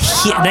 It's like the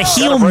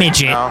heel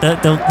midget,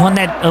 the one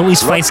that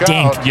always fights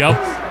Dink.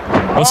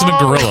 Yep. Listen to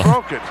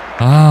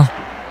Gorilla.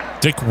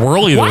 Dick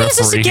Worley, the Why is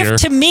this a referee gift here.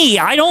 to me?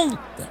 I don't...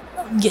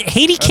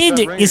 Haiti Kid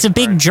is a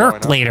big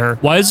jerk later.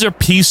 Why is there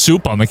pea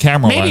soup on the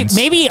camera lens?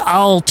 Maybe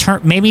I'll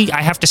turn... Maybe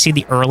I have to see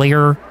the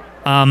earlier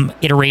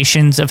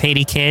iterations of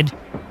Haiti Kid.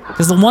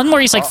 Because the one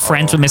where he's like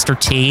friends with Mr.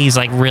 T, he's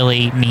like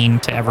really mean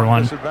to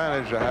everyone.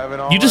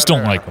 You just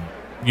don't like him.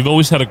 You've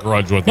always had a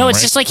grudge with him, No, it's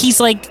right? just like he's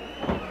like...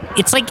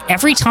 It's like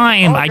every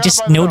time I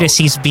just notice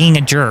he's being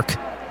a jerk.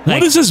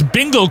 What is this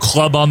bingo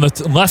club on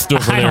the left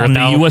over I there don't at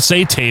know. the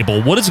USA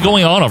table? What is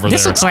going on over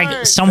This there? looks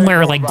like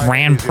somewhere like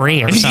Grand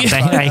Prix or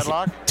something.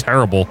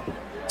 Terrible.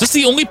 Is this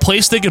the only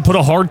place they could put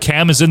a hard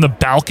cam is in the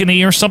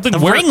balcony or something? The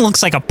ring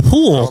looks like a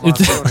pool.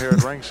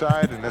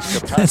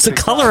 It's the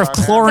color of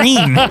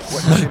chlorine.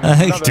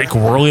 Dick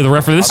Worley, the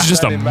referee. This is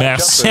just a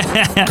mess.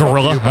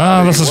 Gorilla.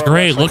 Oh, this is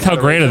great. Look how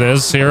great it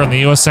is here on the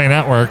USA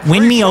Network.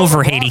 Win me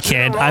over, Haiti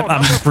Kid.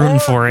 I'm rooting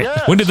for it.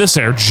 When did this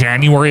air?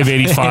 January of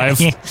 85?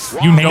 You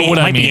know what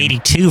I mean. It might be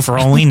 82 for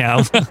all we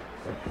know.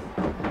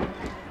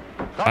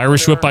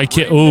 Irish whip by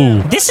Kid.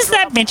 Ooh. This is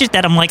that midget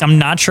that I'm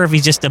not sure if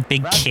he's just a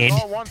big kid.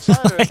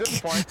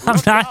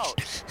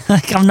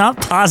 I'm not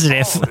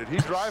positive.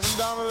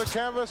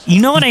 You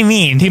know what I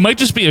mean? He might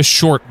just be a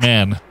short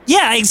man.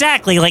 Yeah,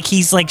 exactly. Like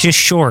he's like just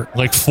short.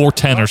 Like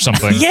 4'10" or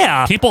something.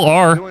 Yeah. People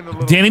are.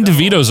 Danny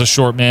DeVito's a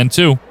short man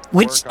too.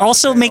 Which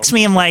also makes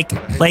me, I'm like,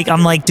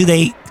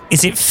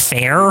 is it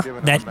fair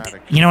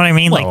that, you know what I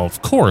mean? Well,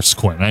 of course,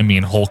 Quinn. I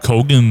mean, Hulk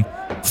Hogan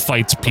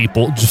fights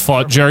people. Just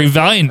fought Jerry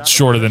Valiant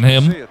shorter than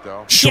him.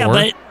 Sure. Yeah,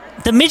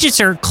 but the midgets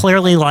are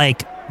clearly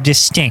like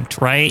distinct,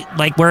 right?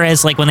 Like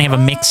whereas like when they have a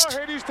mixed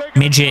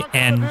midget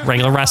and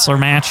regular wrestler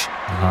match.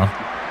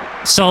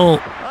 So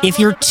if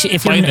you're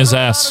fighting his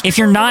ass, if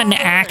you're not an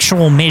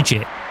actual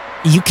midget,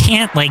 you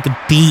can't like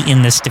be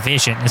in this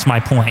division. Is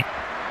my point.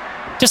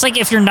 Just like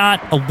if you're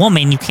not a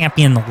woman, you can't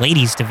be in the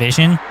ladies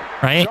division,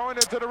 right?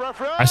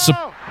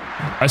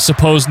 I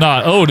suppose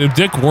not. Oh, did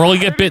Dick Worley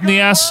get bit in the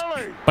ass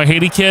by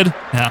Haiti Kid?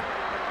 Yeah.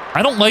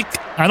 I don't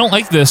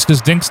like this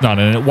because Dink's not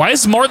in it. Why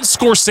is Martin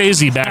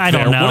Scorsese back there? I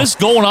don't know. What is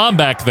going on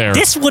back there?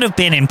 This would have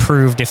been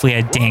improved if we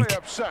had Dink.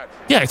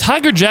 Yeah,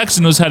 Tiger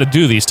Jackson knows how to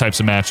do these types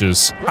of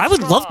matches. I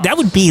would love that.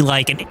 Would be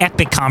like an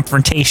epic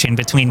confrontation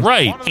between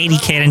Haiti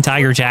Kid and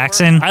Tiger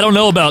Jackson. I don't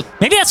know about.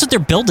 Maybe that's what they're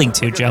building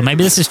to, Joe.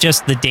 Maybe this is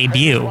just the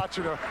debut.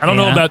 I don't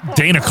know about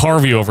Dana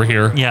Carvey over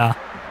here. Yeah.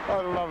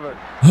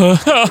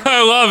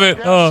 I love it.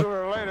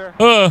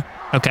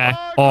 Okay.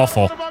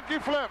 Awful.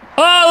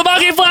 Oh, the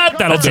monkey flip.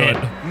 That'll do it.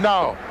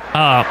 No.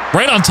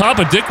 Right on top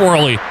of Dick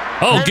Worley.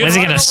 Oh, is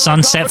he gonna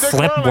sunset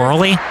flip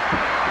Worley?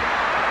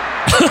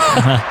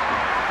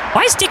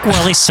 Why is Dick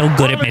Worley so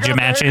good at midget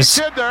matches?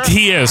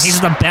 He is.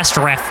 He's the best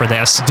ref for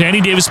this.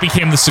 Danny Davis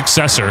became the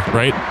successor,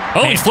 right?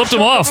 Oh, he flipped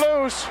him off.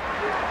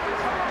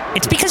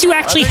 It's because you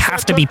actually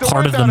have to be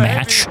part of the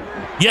match.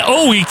 Yeah.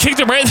 Oh, he kicked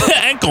him right in the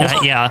ankle.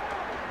 Yeah.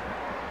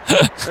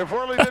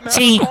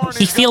 See,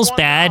 he feels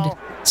bad,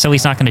 so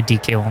he's not going to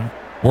DQ him.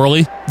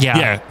 Worley? Yeah.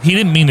 Yeah, he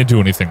didn't mean to do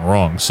anything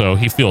wrong, so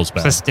he feels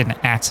bad. Just an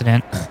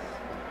accident.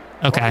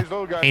 Okay,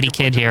 Haiti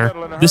Kid here.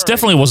 This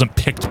definitely wasn't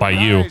picked by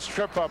you.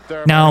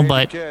 No,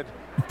 but I'm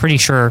pretty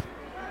sure.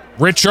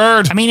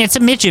 Richard! I mean, it's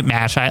a midget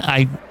match.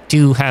 I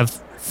do have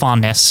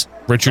fondness.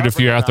 Richard, if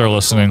you're out there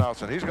listening,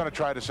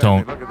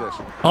 don't.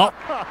 Oh.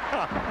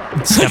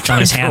 Stepped on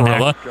his hand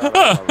there.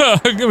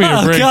 Give me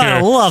a break God, here.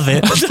 I love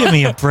it. Give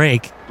me a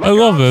break. I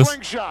love this.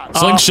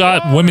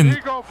 Slingshot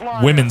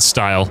women's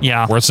style.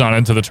 Yeah. Where it's not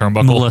into the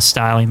turnbuckle. Moolah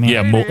style, you mean?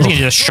 Yeah, Is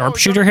he a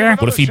sharpshooter here?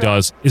 What if he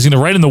does? Is he going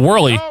to right in the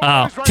whirly?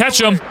 Catch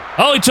him.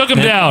 Oh, he took him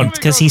down.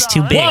 Because he's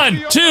too big.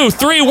 1, 2,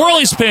 3,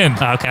 whirly spin.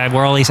 Okay,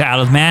 Worley's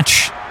out of the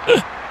match.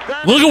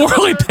 Look at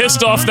Worley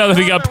pissed off now that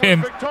he got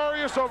pinned.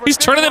 He's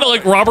turning into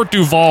like Robert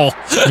Duvall.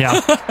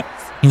 Yeah.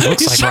 He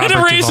looks He's like trying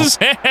Robert to raise Duvall. his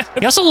hand.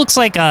 He also looks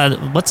like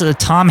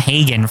Tom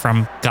Hagen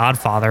from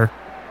Godfather.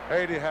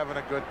 Haiti having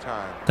a good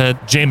time. The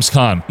James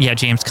Caan. Yeah,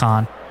 James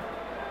Caan.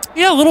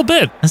 Yeah, a little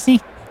bit. Is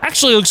he?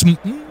 Actually, looks.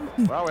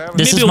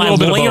 This is my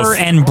lawyer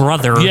and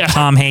brother,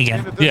 Tom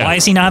Hagen. Yeah. Why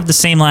does he not have the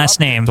same last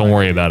name? Don't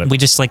worry about it. We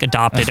just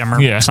adopted him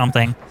or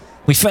something.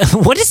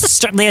 What is the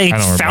story? They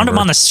found him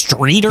on the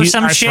street or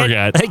some shit?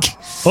 I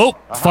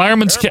forget.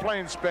 Fireman's kit.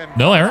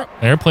 No,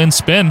 airplane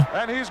spin.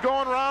 And he's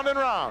going round and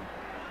round.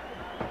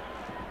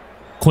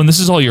 Quinn, this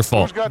is all your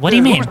fault. What do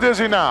you mean? Who's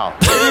dizzy now?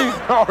 Me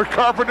or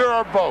Carpenter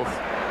or both?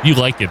 You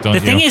like it, don't you?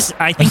 The thing is,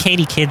 I think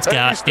Haiti Kid's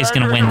is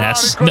going to win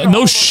this.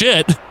 No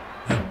shit.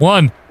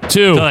 1,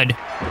 2. Good.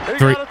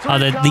 3.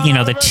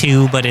 The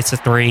 2, but it's a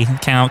 3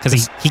 count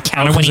because he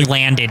counted when he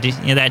landed.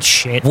 That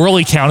shit.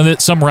 Worley counted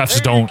it. Some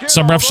refs don't.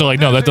 Some refs are like,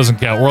 no, that doesn't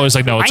count. Worley's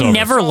like, no, it's over. I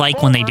never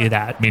like when they do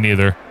that. Me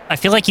neither. I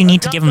feel like you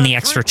need to give him the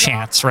extra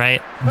chance,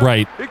 right?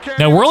 Right.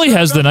 Now, Worley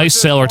has the nice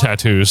sailor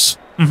tattoos.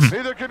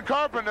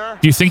 Mm-hmm.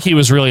 Do you think he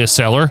was really a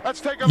sailor?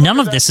 None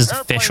of this is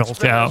official,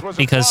 Joe,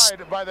 because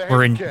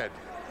we're in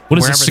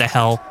wherever the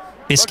hell.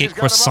 Biscuit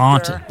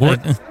Croissant.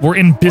 We're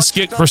in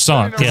Biscuit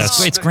Croissant,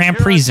 yes. It's Grand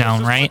Prix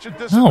zone, right?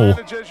 No.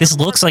 This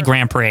looks like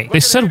Grand Prix. They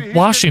said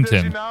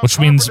Washington, which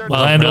means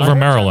Landover,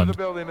 Maryland.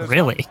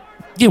 Really?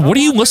 Yeah, what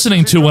are you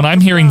listening to when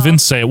I'm hearing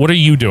Vince say it? What are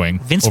you doing?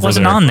 Vince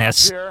wasn't on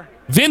this.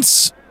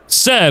 Vince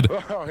said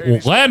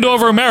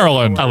Landover,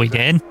 Maryland. Oh, he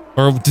did?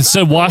 Or it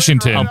said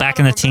Washington. Oh, back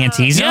in the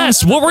TNT zone?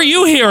 Yes, what were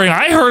you hearing?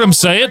 I heard him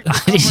say it.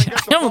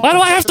 Why do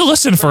I have to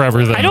listen for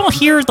everything? I don't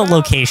hear the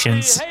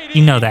locations.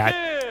 You know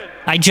that.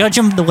 I judge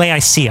them the way I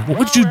see them. What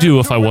would you do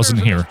if I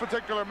wasn't here?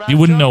 You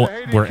wouldn't know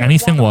where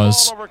anything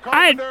was.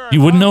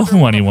 You wouldn't know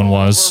who anyone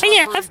was.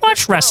 Yeah, I've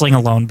watched wrestling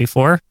alone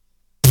before.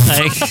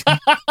 And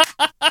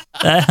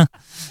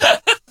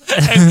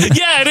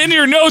in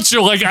your notes,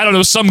 you're like, I don't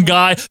know, some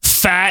guy,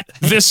 fat,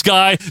 this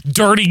guy,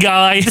 dirty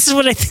guy. This is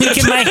what I think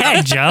in my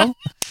head, Joe.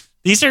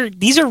 These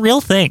are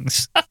real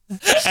things.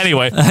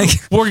 Anyway,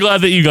 we're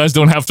glad that you guys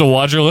don't have to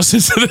watch or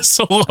listen to this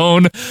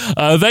alone.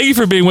 Thank you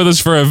for being with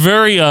us for a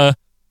very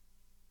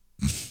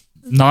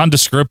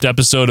nondescript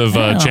episode of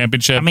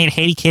Championship. I mean,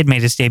 Haiti Kid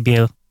made his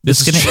debut.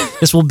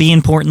 This will be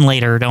important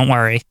later. Don't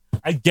worry.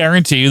 I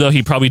guarantee you, though,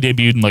 he probably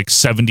debuted in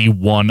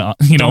 71.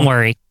 Don't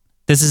worry.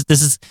 This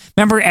is.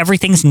 Remember,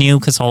 everything's new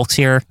because Hulk's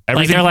here.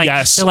 They're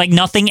like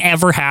nothing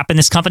ever happened.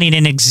 This company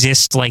didn't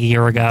exist a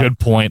year ago. Good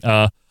point.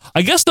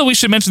 I guess though we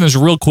should mention this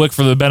real quick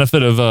for the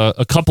benefit of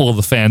a couple of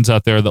the fans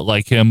out there that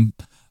like him,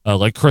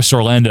 like Chris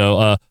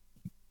Orlando.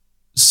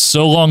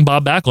 So long,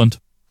 Bob Backlund.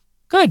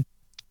 Good.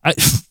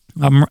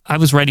 I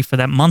was ready for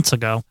that months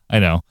ago. I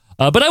know.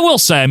 But I will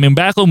say, I mean,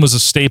 Backlund was a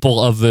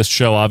staple of this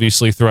show,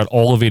 obviously, throughout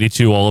all of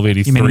 82, all of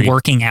 83. You mean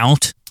working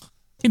out?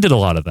 He did a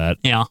lot of that.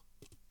 Yeah.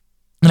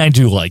 And I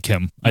do like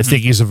him. Mm-hmm. I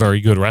think he's a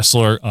very good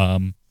wrestler.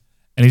 And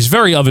he's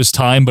very of his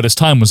time, but his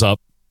time was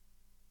up.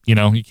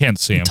 You can't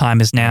see him.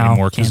 Time is now.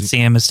 Anymore can't see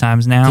him. His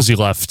time's now. Because he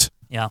left.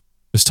 Yeah.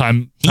 It's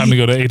time to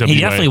go to AWA. He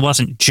definitely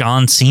wasn't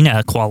John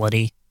Cena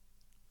quality.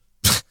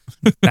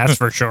 That's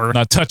for sure.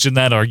 Not touching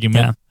that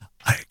argument. Yeah.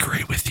 I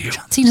agree with you.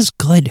 John Cena's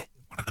good.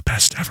 One of the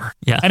best ever.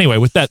 Yeah. Anyway,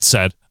 with that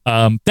said,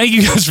 thank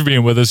you guys for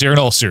being with us here in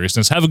all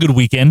seriousness. Have a good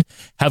weekend.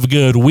 Have a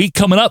good week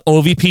coming up.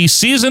 OVP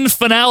season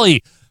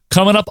finale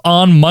coming up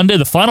on Monday.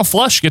 The final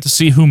flush. Get to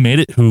see who made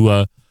it,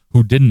 who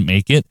didn't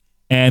make it,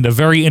 and a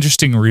very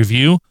interesting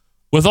review.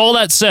 With all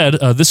that said,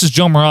 this is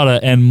Joe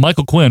Murata and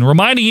Michael Quinn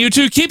reminding you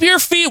to keep your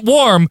feet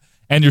warm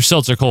and your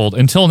seltzer cold.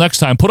 Until next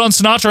time, put on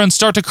Sinatra and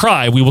start to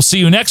cry. We will see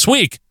you next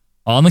week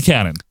on The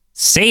Cannon.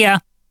 See ya.